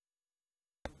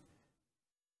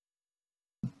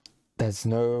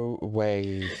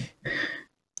way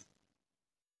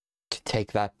to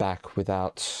take that back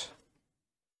without,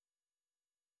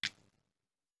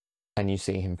 and you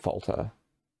see him falter,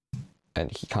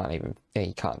 and he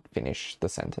can't finish the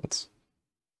sentence.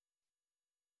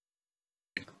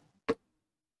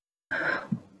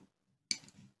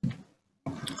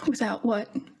 Without what?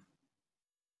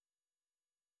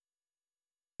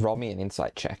 Roll me an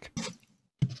insight check.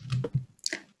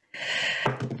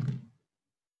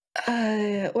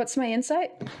 What's my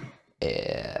insight?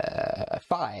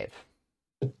 5.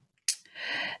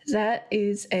 That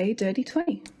is a dirty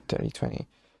 20. Dirty 20.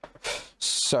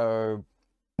 So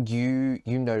you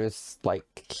notice,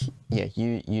 like, yeah,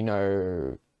 you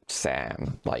know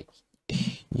Sam, like,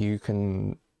 you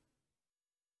can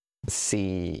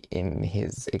see in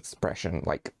his expression,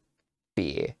 like,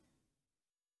 fear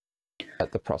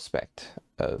at the prospect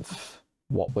of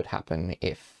what would happen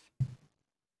if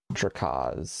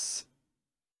T'thara's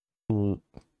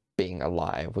being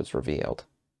alive was revealed.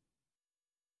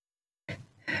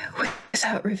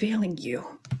 Without revealing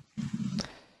you.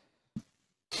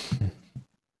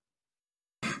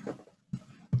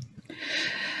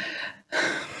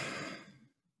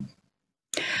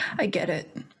 I get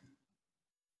it.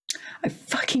 I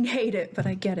fucking hate it, but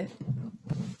I get it.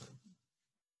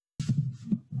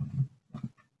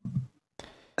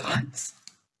 Gods.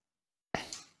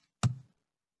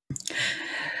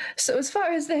 So as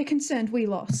far as they're concerned, we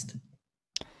lost.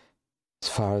 As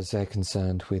far as they're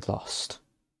concerned, we lost.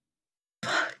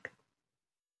 Fuck.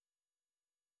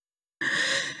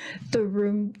 The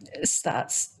room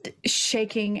starts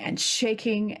shaking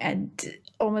and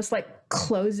almost like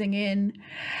closing in.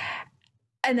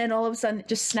 And then all of a sudden it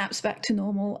just snaps back to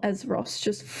normal as Ross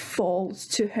just falls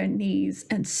to her knees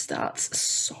and starts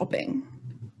sobbing.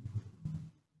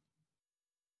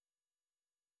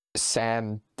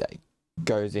 Sam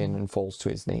goes in and falls to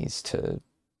his knees to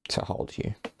hold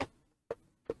you.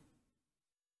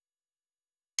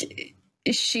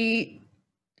 She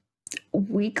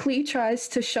weakly tries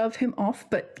to shove him off,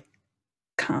 but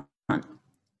can't,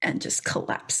 and just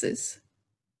collapses.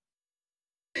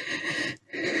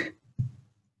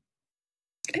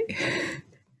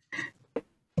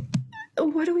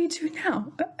 What do we do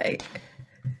now?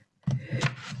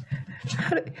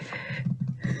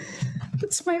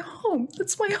 That's my home.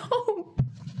 That's my home.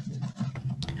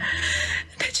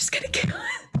 They're just gonna kill it.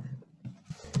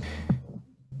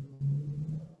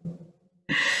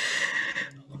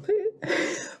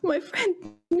 My friend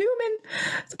Newman,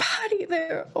 the party,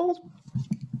 they're all...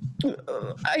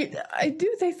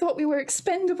 They thought we were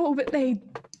expendable, but they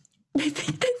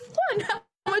think they've won. How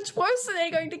much worse are they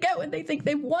going to get when they think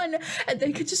they've won and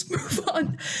they could just move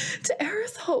on to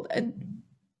Erethold and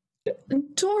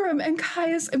Dorum and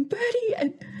Caius and Bertie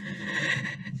and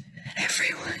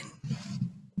everyone.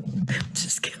 They'll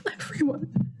just kill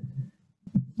everyone.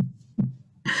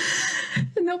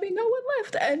 And there'll be no one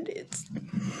left, and it's...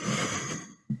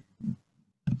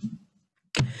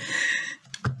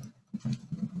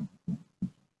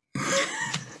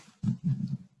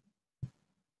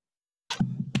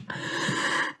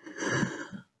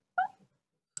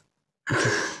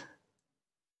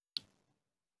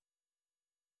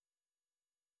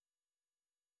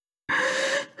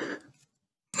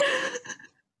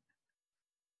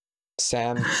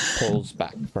 Sam pulls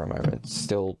back for a moment,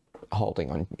 still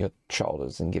holding on your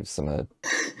shoulders, and gives them a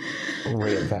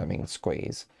reaffirming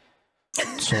squeeze.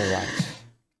 It's all right.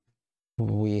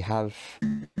 We have...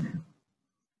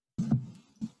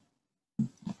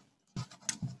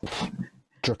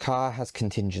 T'thara has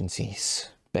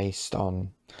contingencies based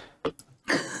on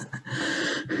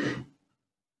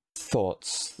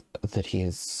thoughts that he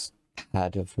has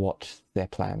had of what their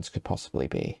plans could possibly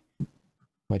be.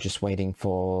 We're just waiting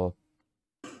for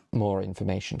more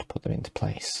information to put them into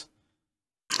place.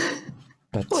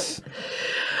 But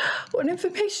what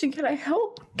information can I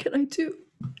help? Can I do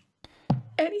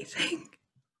anything?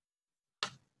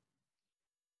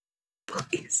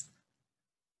 Please.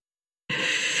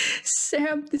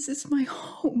 Sam, this is my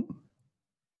home.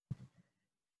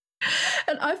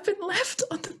 And I've been left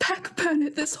on the back burner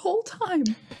this whole time.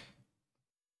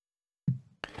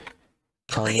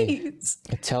 Please.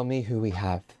 Tell me who we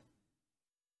have.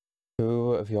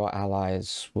 Who of your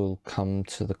allies will come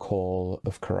to the call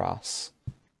of Kharas?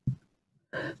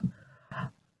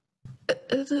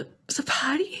 The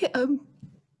party,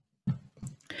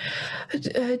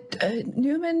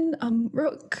 Newman,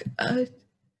 Rook,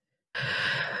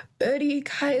 Bertie,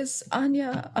 Caius,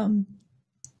 Anya,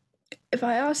 if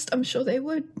I asked, I'm sure they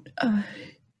would.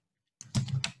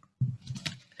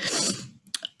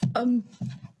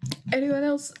 Anyone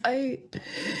else? I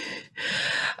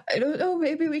don't know.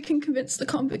 Maybe we can convince the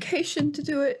convocation to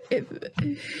do it. If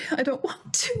I don't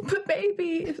want to, but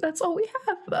maybe if that's all we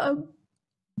have.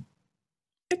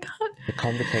 I can't.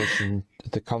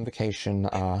 The convocation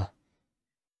are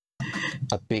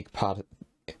a big part.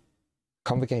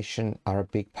 Convocation are a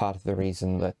big part of the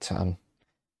reason that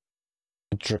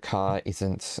Drakar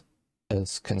isn't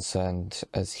as concerned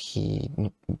as he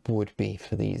would be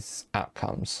for these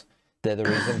outcomes. They're the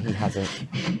reason he hasn't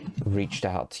reached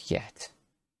out yet.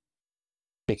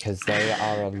 Because they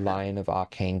are a line of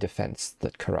arcane defense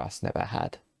that Kharas never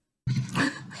had.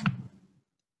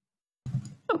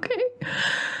 Okay.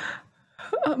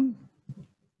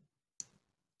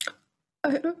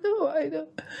 I don't know.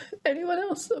 Anyone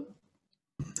else?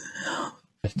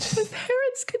 My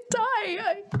parents could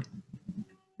die.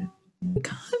 I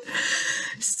can't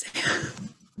stay.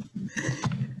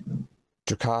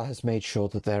 Drakar has made sure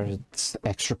that there is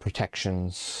extra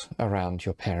protections around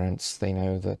your parents. They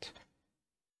know that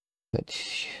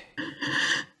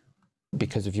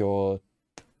because of your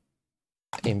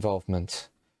involvement,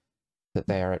 that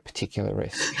they are at particular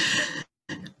risk.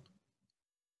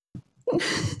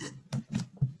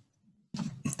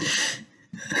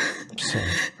 So,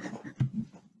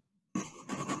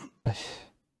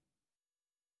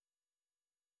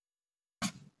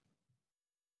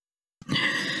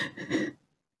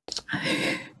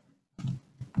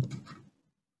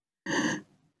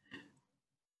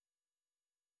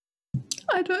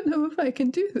 I don't know if I can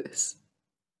do this.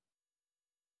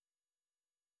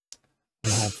 I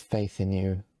have faith in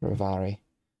you, Rovari.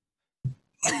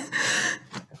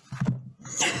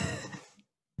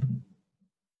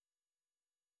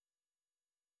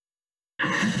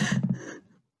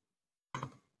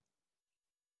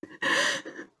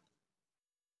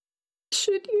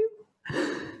 Should you?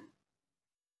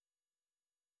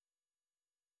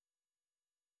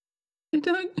 I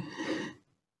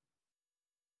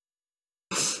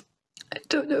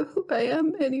don't know who I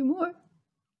am anymore.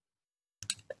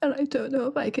 And I don't know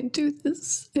if I can do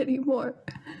this anymore.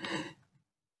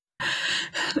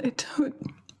 And I don't.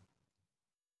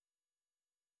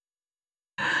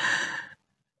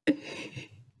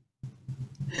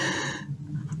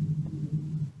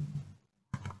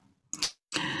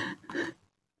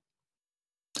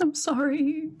 I'm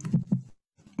sorry.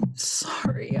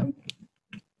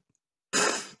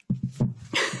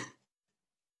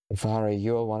 Rovari,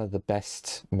 you are one of the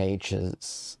best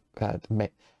mages, one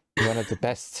of the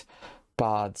best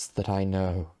bards that I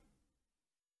know.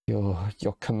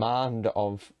 Your command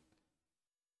of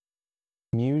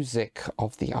music,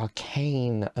 of the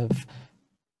arcane, of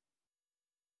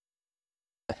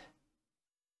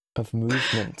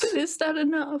movement. But is that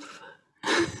enough?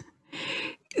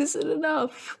 Is it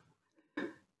enough?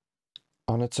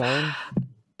 On its own,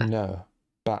 no.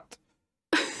 But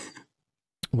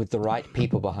with the right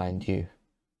people behind you,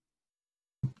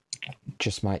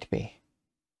 just might be.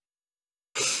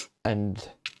 And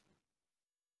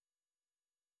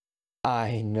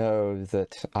I know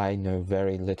that I know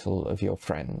very little of your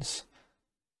friends.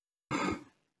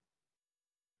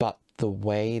 But the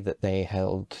way that they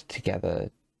held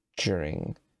together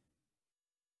during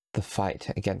the fight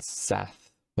against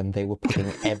Zath, when they were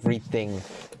putting everything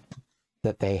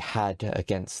that they had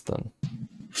against them,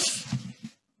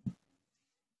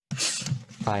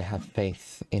 I have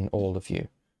faith in all of you.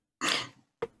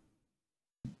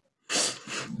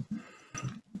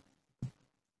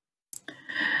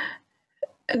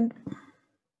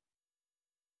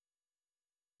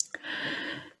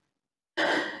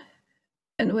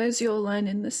 And where's your line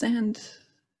in the sand?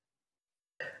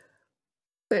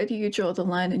 Where do you draw the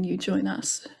line and you join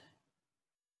us?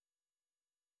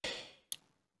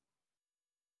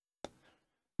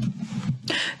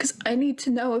 Because I need to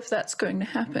know if that's going to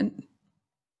happen.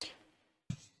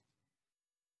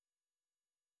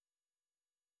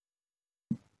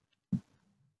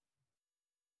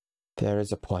 There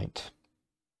is a point.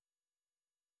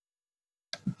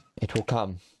 It will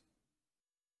come.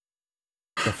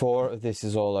 Before this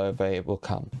is all over, it will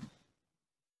come.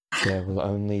 There will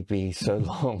only be so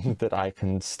long that I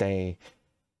can stay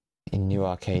in New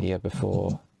Arcadia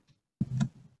before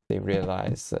they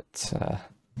realize that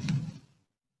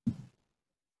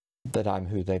that I'm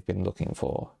who they've been looking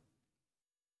for.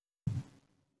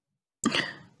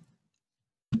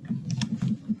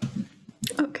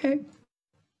 Okay.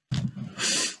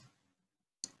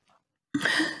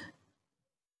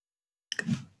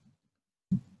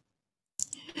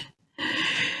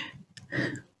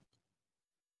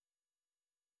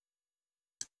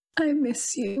 I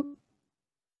miss you.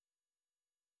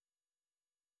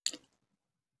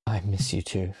 I miss you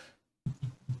too.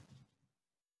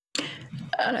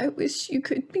 And I wish you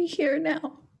could be here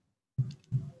now.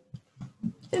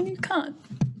 And you can't.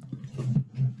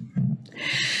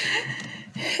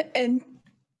 And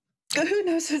who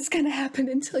knows what's going to happen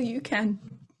until you can.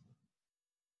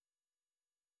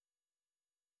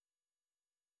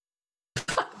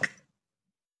 Fuck.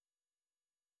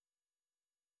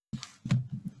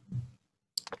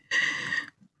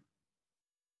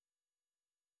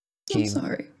 I'm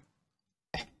sorry.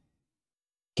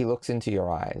 He looks into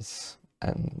your eyes,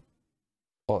 and,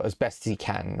 or as best he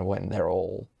can when they're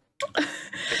all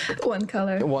One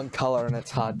color. and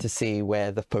it's hard to see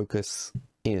where the focus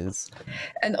is.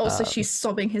 And also she's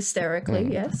sobbing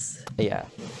hysterically, yes. Yeah.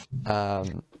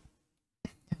 And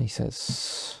he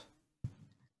says,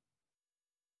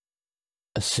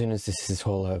 as soon as this is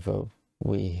all over,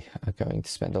 we are going to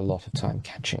spend a lot of time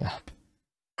catching up.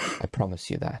 I promise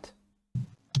you that.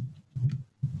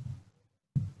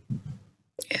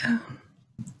 Yeah.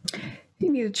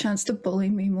 You need a chance to bully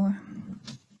me more.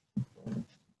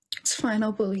 It's fine,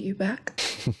 I'll bully you back.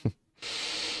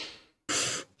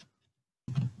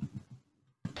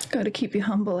 Gotta keep you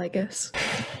humble, I guess.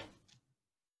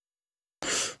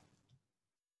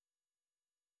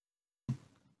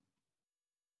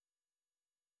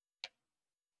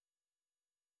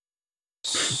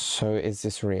 So is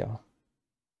this real?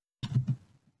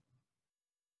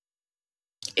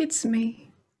 It's me.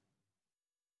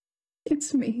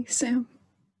 It's me, Sam.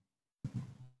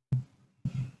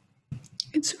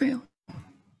 It's real.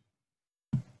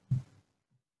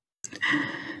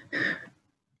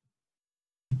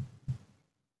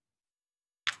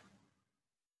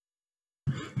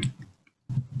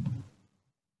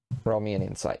 Roll me an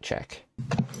insight check.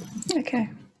 Okay.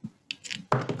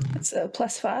 It's a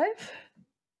 +5.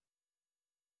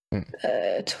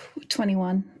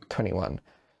 21. 21.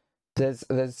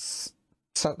 There's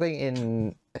something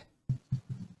in...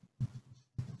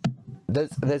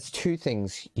 There's two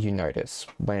things you notice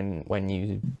when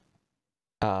you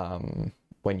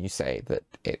say that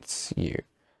it's you.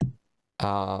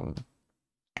 The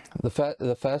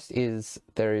first is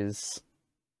there is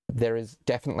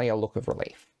definitely a look of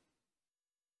relief.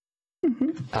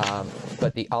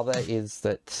 But the other is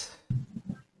that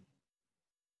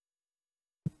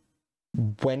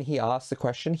when he asked the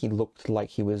question, he looked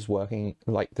like he was working,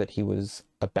 like that he was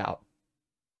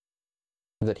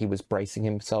bracing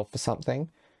himself for something,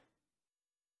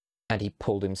 and he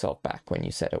pulled himself back when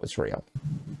you said it was real.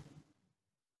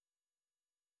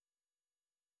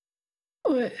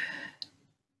 What?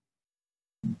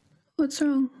 What's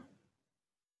wrong?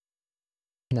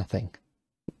 Nothing,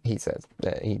 he says.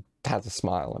 He has a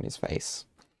smile on his face.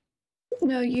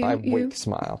 No, A weak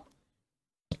smile.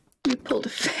 You pulled a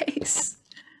face.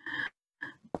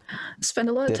 Spend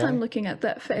a lot of time looking at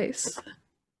that face.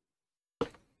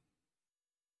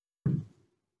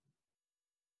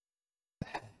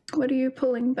 What are you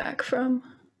pulling back from?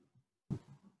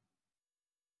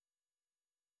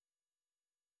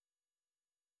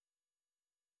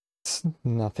 It's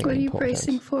nothing What are you important.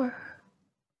 bracing for?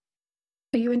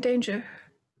 Are you in danger?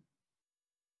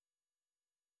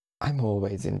 I'm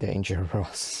always in danger,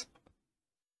 Ross.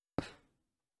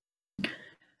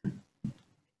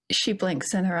 She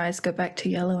blinks and her eyes go back to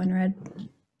yellow and red.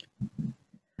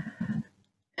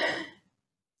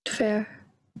 Fair.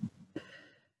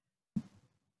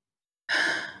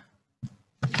 I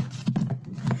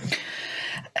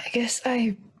guess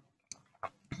I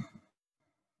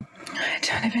don't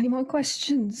have any more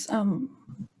questions.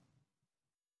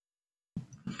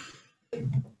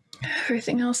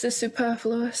 Everything else is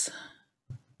superfluous.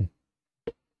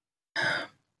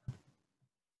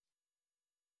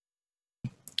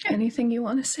 Anything you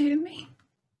want to say to me?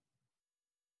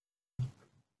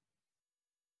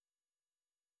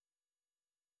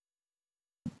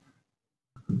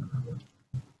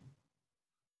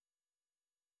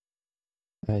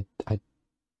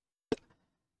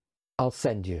 I'll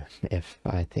send you if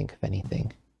I think of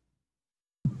anything.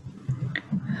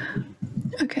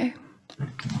 Okay.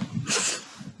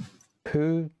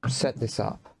 Who set this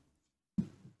up?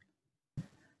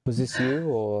 Was this you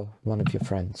or one of your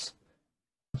friends?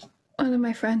 One of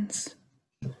my friends.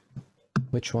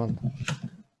 Which one?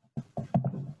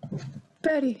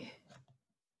 Bertie.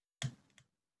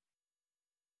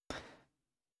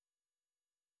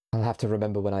 I'll have to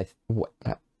remember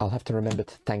I'll have to remember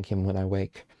to thank him when I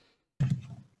wake.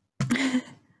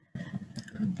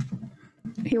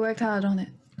 He worked hard on it.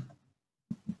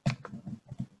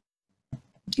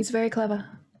 He's very clever.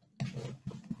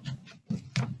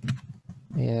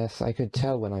 Yes, I could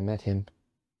tell when I met him.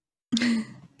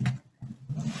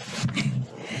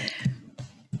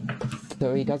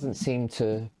 Though he doesn't seem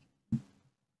to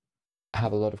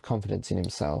have a lot of confidence in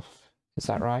himself. Is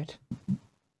that right?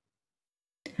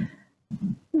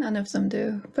 None of them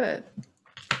do, but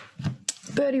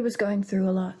Bertie was going through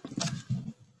a lot.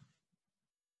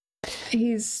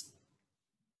 He's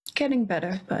getting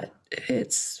better, but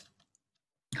it's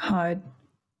hard.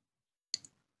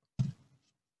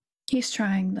 He's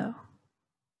trying, though.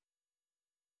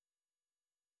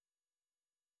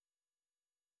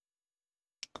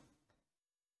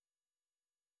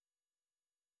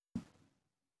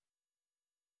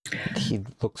 He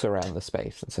looks around the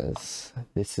space and says,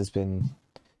 "This has been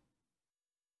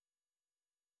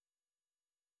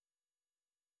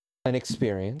an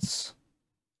experience."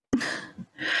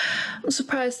 I'm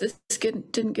surprised this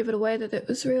didn't give it away that it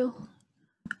was real.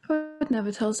 I would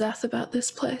never tell Zath about this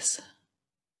place.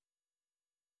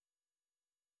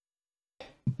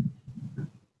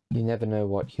 You never know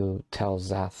what you'll tell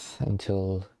Zath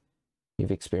until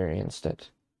you've experienced it.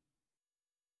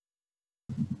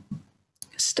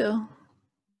 Still,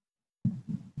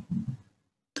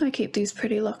 I keep these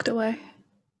pretty locked away.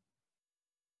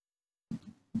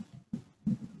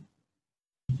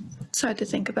 It's hard to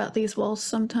think about these walls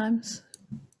sometimes.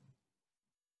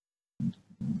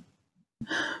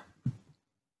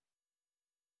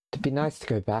 It'd be nice to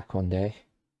go back one day.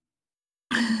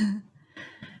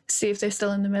 See if they're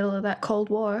still in the middle of that Cold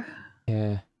War.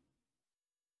 Yeah.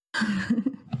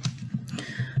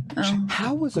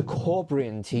 How was a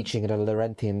Corbrian teaching at a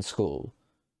Laurentian school?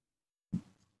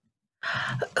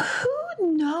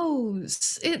 Who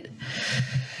knows?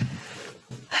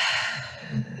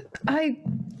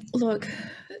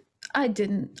 I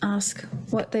didn't ask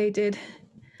what they did,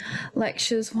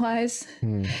 lectures-wise.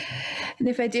 And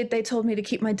if I did, they told me to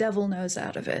keep my devil nose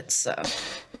out of it, so...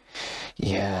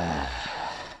 Yeah.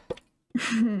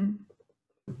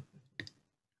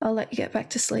 I'll let you get back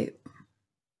to sleep.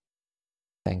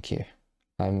 Thank you.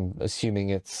 I'm assuming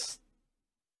it's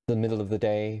the middle of the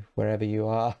day, wherever you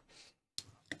are.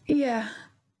 Yeah.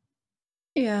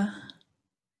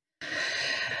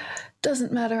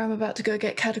 Doesn't matter, I'm about to go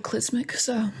get cataclysmic,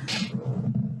 so...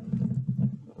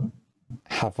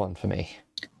 Have one for me.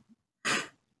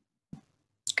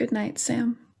 Good night,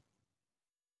 Sam.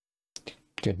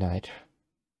 Good night,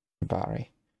 Rovari.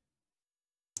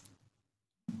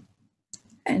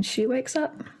 And she wakes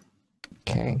up.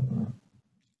 Okay.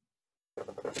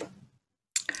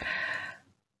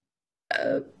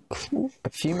 A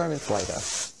few moments later,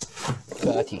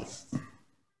 Bertie,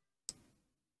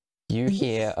 you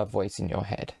hear a voice in your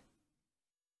head.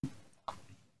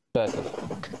 Bertie.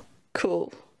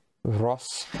 Cool.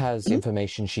 Ross has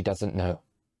information she doesn't know.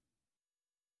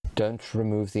 Don't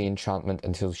remove the enchantment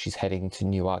until she's heading to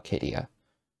New Arcadia.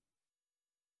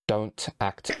 Don't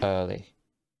act early,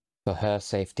 for her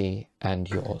safety and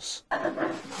yours.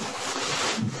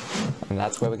 And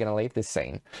that's where we're going to leave this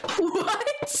scene. What?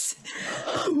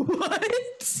 What?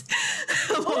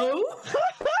 Hello?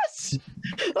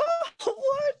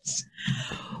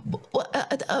 What?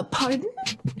 What? Pardon?